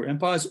other, or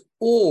empires,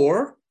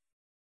 or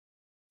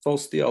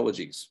false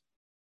theologies.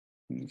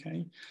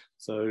 Okay,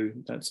 so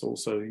that's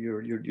also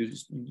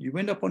you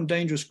end up on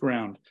dangerous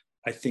ground,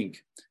 I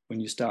think, when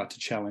you start to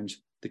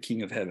challenge the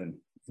King of Heaven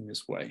in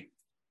this way.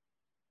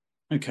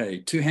 Okay,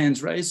 2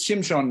 hands raised.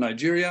 Shimshon,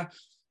 Nigeria,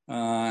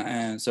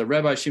 and so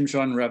Rabbi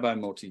Shimshon, Rabbi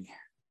Moti,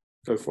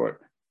 go for it.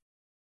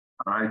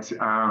 All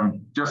right.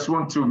 Just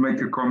want to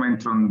make a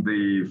comment on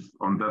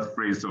that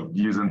phrase of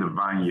using the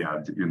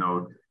vineyard. You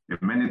know,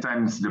 many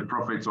times the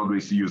prophets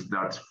always use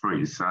that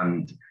phrase,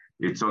 and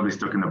it's always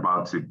talking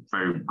about a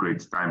very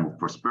great time of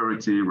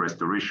prosperity,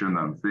 restoration,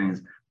 and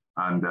things.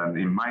 And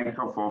in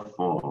Micah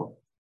 4:4,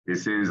 it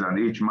says, "And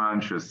each man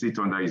shall sit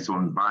under his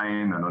own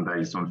vine and under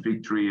his own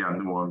fig tree,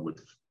 and no one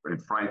would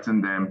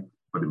frighten them,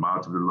 for the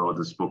mouth of the Lord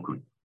has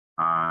spoken."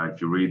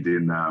 If you read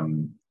in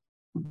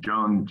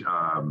John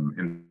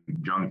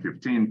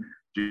 15,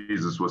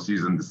 Jesus was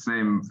using the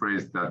same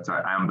phrase that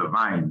I am the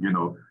vine, you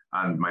know,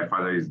 and my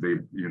Father is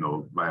the,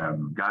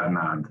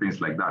 gardener, and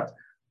things like that.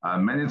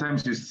 Many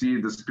times you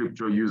see the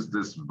scripture use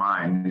this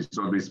vine. It's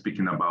always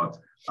speaking about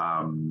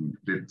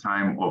the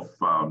time of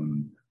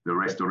the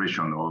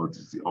restoration,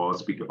 or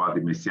speak about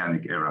the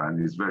Messianic era. And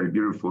it's very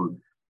beautiful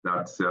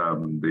that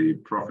the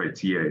prophet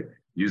here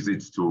used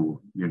it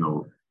to,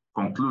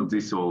 conclude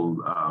this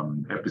whole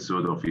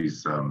episode of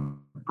his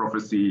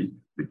prophecy,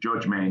 the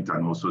judgment,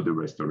 and also the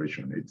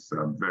restoration. It's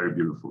very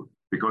beautiful,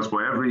 because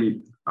for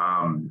every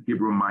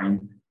Hebrew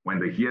mind, when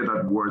they hear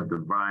that word, the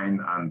vine,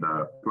 and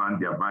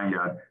plant their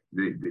vineyard,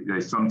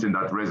 there's something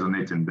that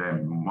resonates in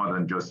them more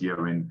than just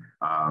hearing,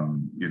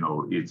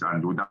 it.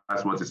 And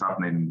that's what is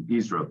happening in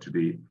Israel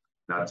today,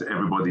 that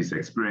everybody's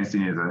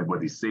experiencing it and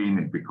everybody's saying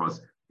it,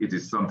 because it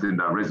is something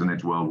that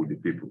resonates well with the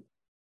people.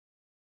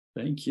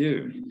 Thank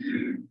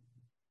you.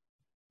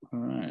 All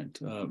right.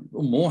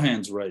 More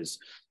hands raised.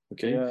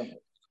 Okay. Yeah.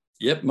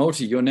 Yep,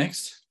 Moti, you're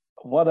next.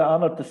 What an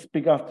honor to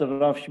speak after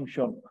Rav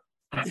Shimshon.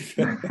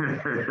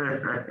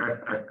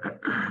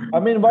 I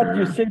mean, what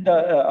you said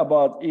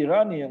about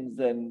Iranians,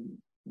 and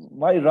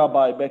my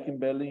rabbi back in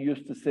Berlin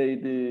used to say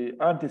the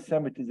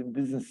anti-Semitism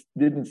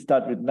didn't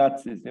start with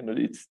Nazis.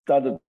 It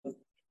started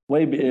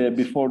way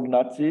before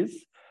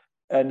Nazis,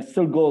 and it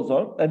still goes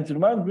on. And it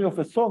reminds me of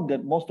a song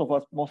that most of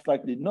us most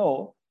likely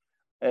know.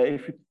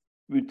 If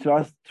we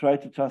try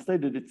to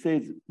translate it, it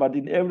says, "But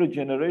in every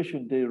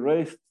generation they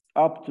raised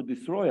up to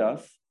destroy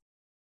us,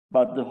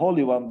 but the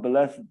Holy One,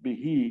 blessed be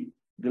He,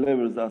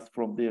 delivers us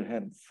from their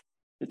hands."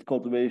 It's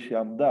called Ve'eshi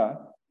Amda.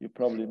 You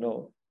probably know.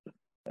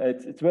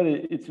 It's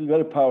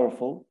very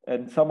powerful,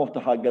 and some of the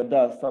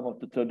Haggadahs, some of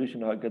the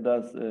traditional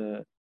Haggadahs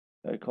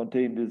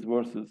contain these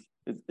verses.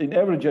 In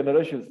every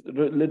generation,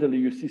 literally,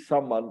 you see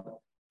someone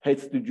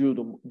hates the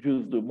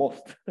Jews the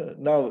most.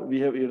 Now we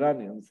have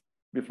Iranians.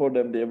 Before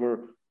them, they were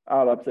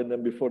Arabs, and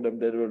then before them,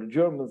 they were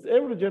Germans.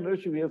 Every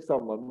generation, we have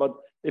someone. But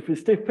if we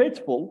stay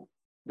faithful,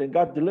 then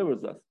God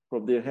delivers us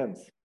from their hands.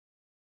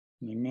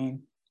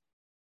 Amen.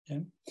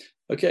 Yeah.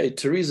 Okay,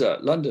 Teresa,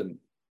 London.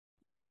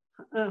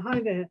 Hi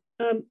there.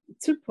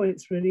 2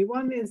 points, really.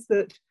 One is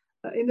that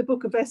in the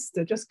book of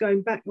Esther, just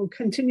going back or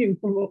continuing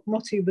from what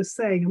Moti was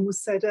saying and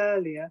was said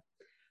earlier,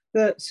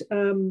 that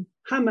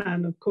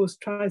Haman, of course,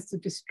 tries to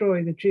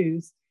destroy the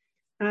Jews.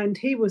 and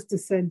he was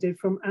descended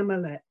from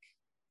Amalek.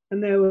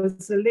 And there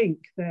was a link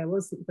there,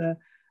 wasn't there,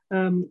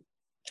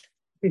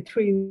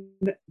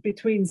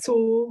 between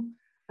Saul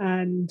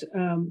and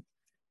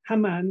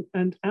Haman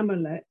and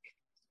Amalek.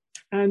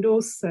 And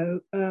also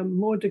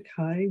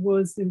Mordecai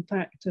was in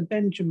fact a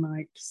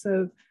Benjamite.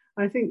 So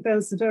I think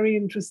those are very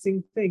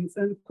interesting things.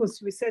 And of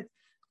course, we said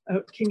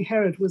King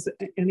Herod was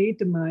an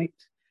Edomite,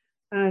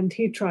 and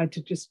he tried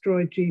to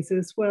destroy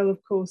Jesus. Well,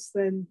 of course,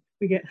 then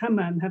we get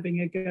Haman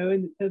having a go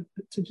and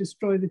to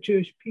destroy the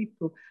Jewish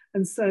people.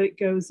 And so it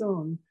goes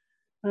on.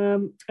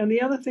 And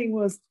the other thing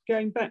was,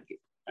 going back,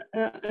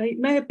 it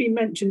may have been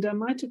mentioned, I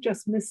might have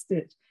just missed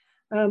it,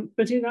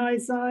 but in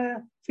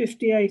Isaiah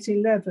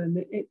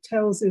 58:11, it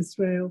tells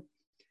Israel,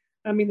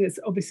 I mean, it's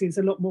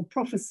a lot more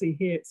prophecy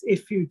here. It's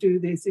if you do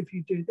this, if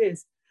you do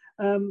this,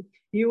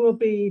 you will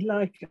be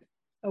like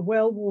a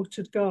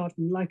well-watered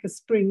garden, like a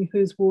spring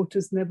whose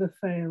waters never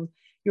fail.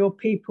 Your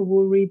people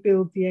will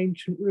rebuild the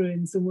ancient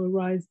ruins and will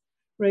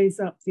raise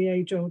up the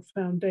age-old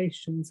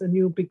foundations, and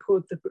you'll be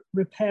called the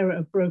repairer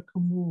of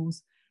broken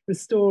walls,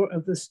 restorer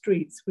of the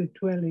streets with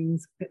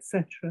dwellings,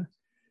 etc.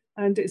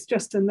 And it's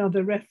just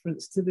another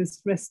reference to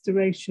this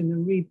restoration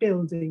and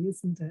rebuilding,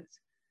 isn't it?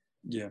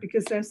 Yeah.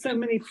 Because there's so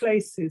many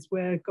places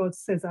where God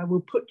says, I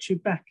will put you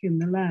back in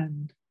the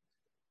land.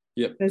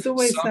 Yep. There's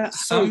always that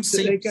hope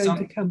that they're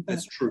going to come back.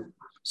 That's true.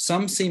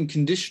 Some seem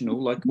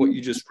conditional, like what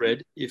you just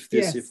read, if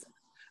this, yes. if,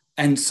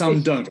 and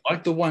some don't.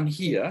 Like the one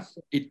here,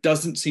 it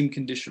doesn't seem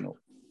conditional.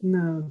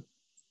 No.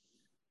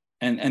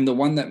 And the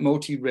one that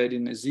Moti read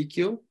in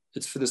Ezekiel,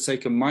 it's for the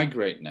sake of my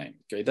great name.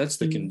 Okay, that's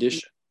the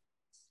condition.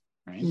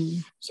 Right?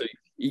 So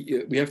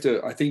we have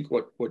to, I think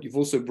what you've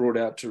also brought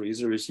out,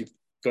 Teresa, is you've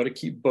got to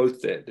keep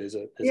both there.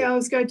 I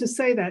was going to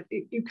say that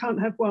you can't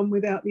have one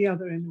without the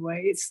other in a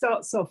way. It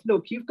starts off,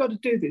 look, you've got to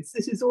do this.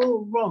 This is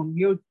all wrong.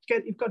 You've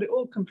got it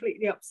all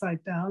completely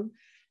upside down.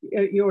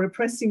 You're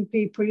oppressing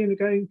people. You're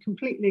going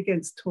completely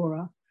against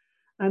Torah.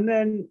 And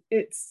then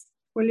it's,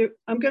 well,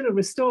 I'm going to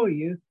restore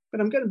you, but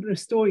I'm going to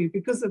restore you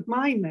because of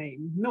my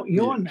name, not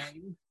your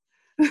name.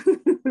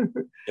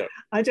 Yep.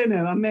 I don't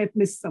know. I may have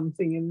missed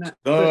something in that.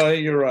 No,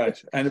 you're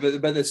right.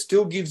 But it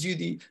still gives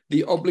you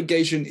the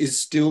obligation is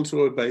still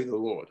to obey the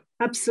Lord.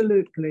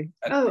 Absolutely.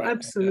 Right.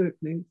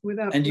 Absolutely.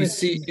 Without. And you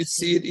see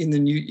it in the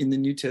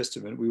New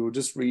Testament. We were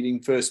just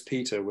reading 1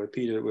 Peter, where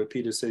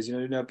Peter says,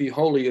 now be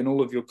holy in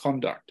all of your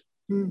conduct,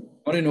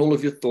 not in all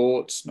of your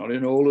thoughts, not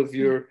in all of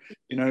your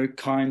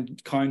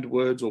kind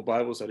words or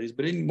Bible studies,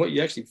 but in what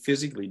you actually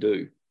physically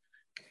do.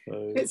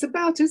 So, it's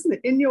about, isn't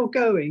it, in your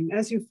going,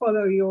 as you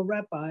follow your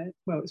rabbi,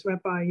 well, it's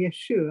Rabbi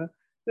Yeshua,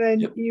 then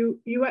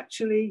you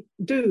actually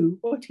do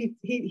what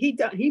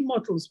he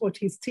models what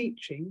he's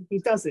teaching. He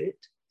does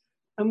it,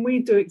 and we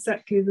do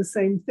exactly the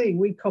same thing.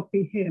 We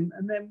copy him,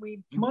 and then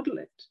we model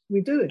it.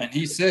 We do it. And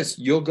he says,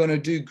 you're going to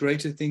do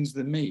greater things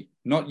than me.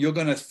 Not you're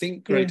going to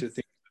think greater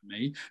things than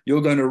me.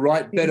 You're going to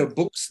write better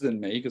books than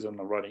me, because I'm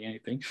not writing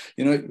anything.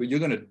 You're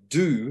going to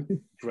do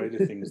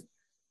greater things.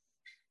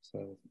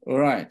 So, all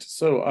right.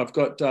 So I've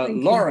got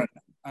Lauren.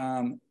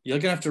 You're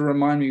going to have to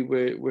remind me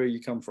where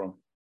you come from.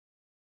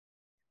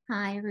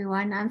 Hi,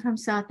 everyone. I'm from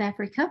South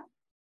Africa.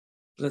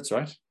 That's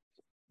right.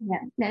 Yeah,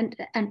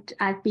 and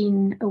I've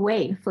been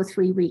away for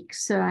 3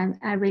 weeks, so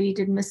I really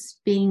did miss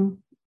being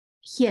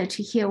here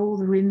to hear all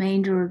the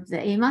remainder of the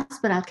Amos,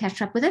 but I'll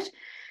catch up with it.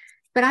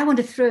 But I want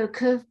to throw a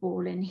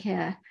curveball in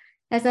here.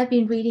 As I've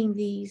been reading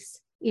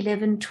these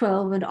 11,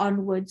 12 and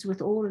onwards with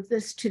all of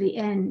this to the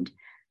end,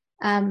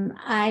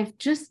 I've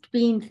just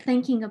been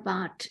thinking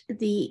about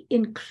the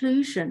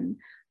inclusion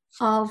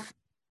of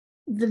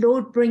the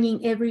Lord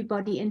bringing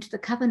everybody into the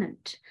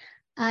covenant.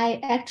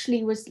 I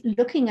actually was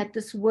looking at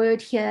this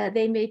word here,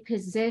 they may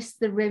possess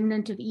the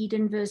remnant of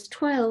Eden, verse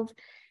 12,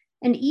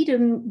 and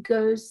Edom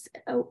goes,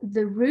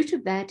 the root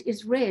of that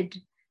is red.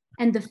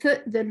 And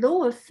the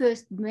law of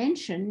first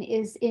mention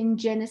is in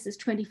Genesis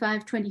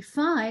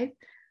 25:25,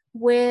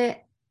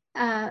 where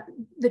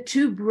the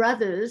two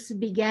brothers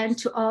began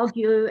to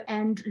argue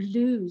and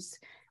lose.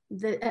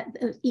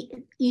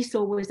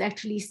 Esau was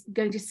actually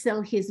going to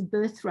sell his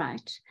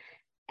birthright.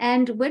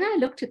 And when I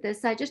looked at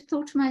this, I just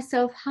thought to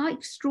myself how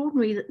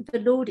extraordinary the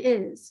Lord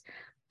is,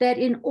 that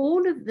in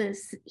all of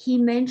this, he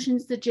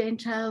mentions the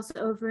Gentiles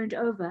over and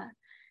over.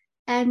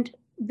 And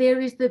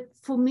there is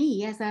for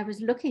me, as I was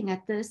looking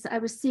at this, I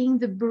was seeing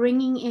the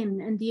bringing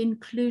in and the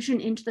inclusion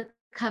into the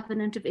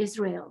covenant of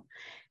Israel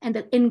and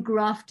the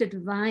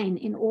engrafted vine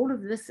in all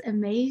of this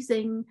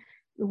amazing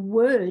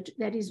word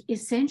that is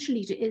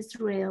essentially to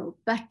Israel,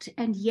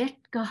 and yet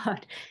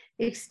God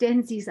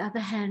extends his other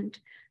hand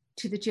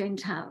to the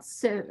Gentiles.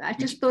 So I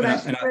just thought I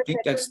think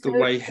that's the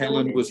way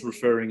Helen was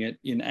referring it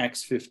in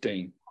Acts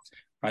 15.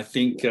 I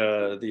think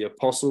the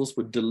apostles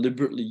were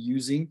deliberately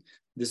using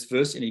this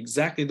verse in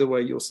exactly the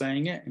way you're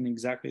saying it, and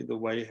exactly the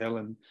way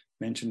Helen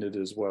mentioned it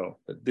as well.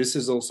 But this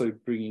is also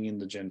bringing in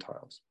the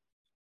Gentiles,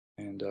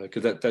 and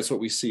because that's what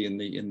we see in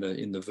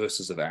the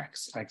verses of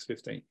Acts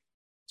 15.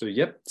 So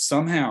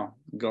somehow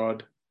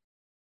God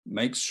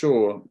makes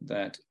sure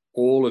that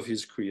all of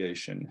his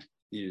creation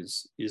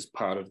is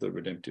part of the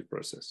redemptive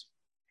process.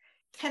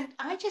 Can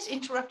I just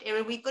interrupt,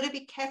 Erin? We've got to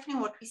be careful in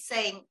what we're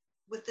saying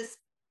with this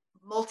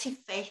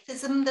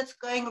multi-faithism that's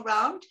going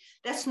around.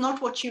 That's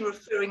not what you're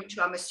referring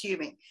to, I'm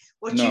assuming.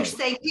 What you're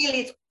saying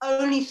clearly, it's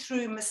only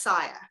through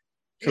Messiah.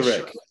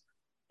 Correct.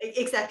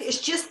 Exactly.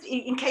 It's just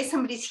in case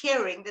somebody's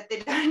hearing that they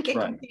don't get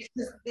confused.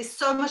 There's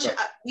so much,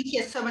 we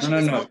hear so much.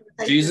 No.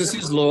 Jesus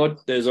is Lord.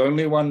 There's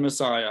only one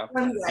Messiah.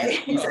 One way.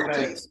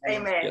 Exactly.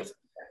 Amen. Yes.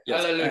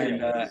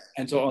 Yes.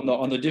 And so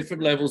on the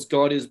different levels,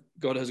 God has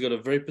got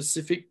a very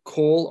specific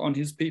call on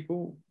his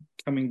people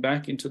coming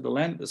back into the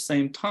land. At the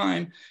same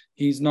time,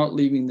 he's not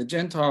leaving the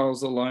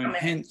Gentiles alone. Amen.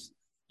 Hence,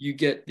 you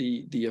get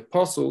the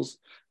apostles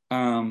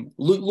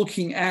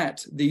looking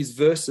at these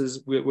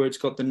verses where it's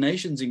got the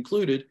nations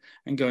included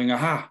and going,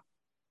 aha,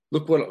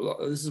 look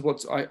this is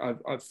what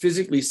I've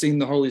physically seen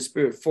the Holy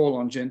Spirit fall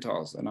on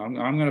Gentiles, and I'm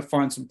going to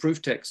find some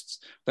proof texts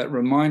that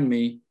remind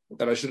me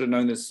that I should have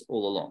known this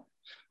all along.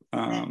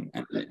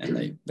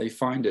 And they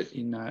find it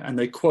in and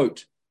they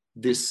quote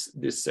this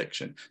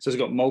section. So it's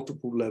got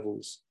multiple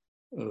levels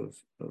of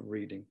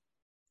reading.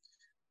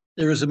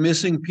 There is a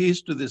missing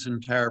piece to this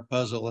entire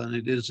puzzle, and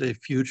it is a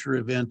future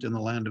event in the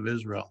land of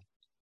Israel.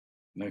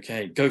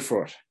 Okay, go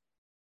for it.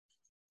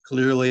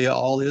 Clearly,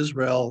 all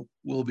Israel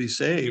will be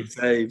saved.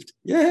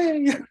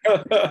 Yay!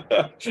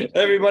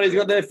 Everybody's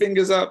got their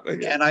fingers up.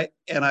 And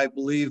I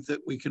believe that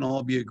we can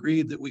all be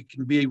agreed that we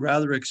can be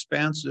rather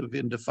expansive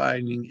in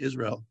defining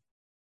Israel.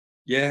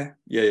 Yeah.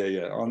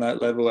 On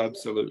that level,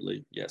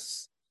 absolutely.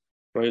 Yes.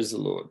 Praise the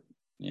Lord.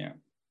 Yeah.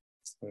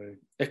 So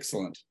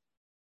excellent.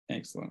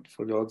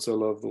 For God so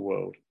loved the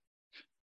world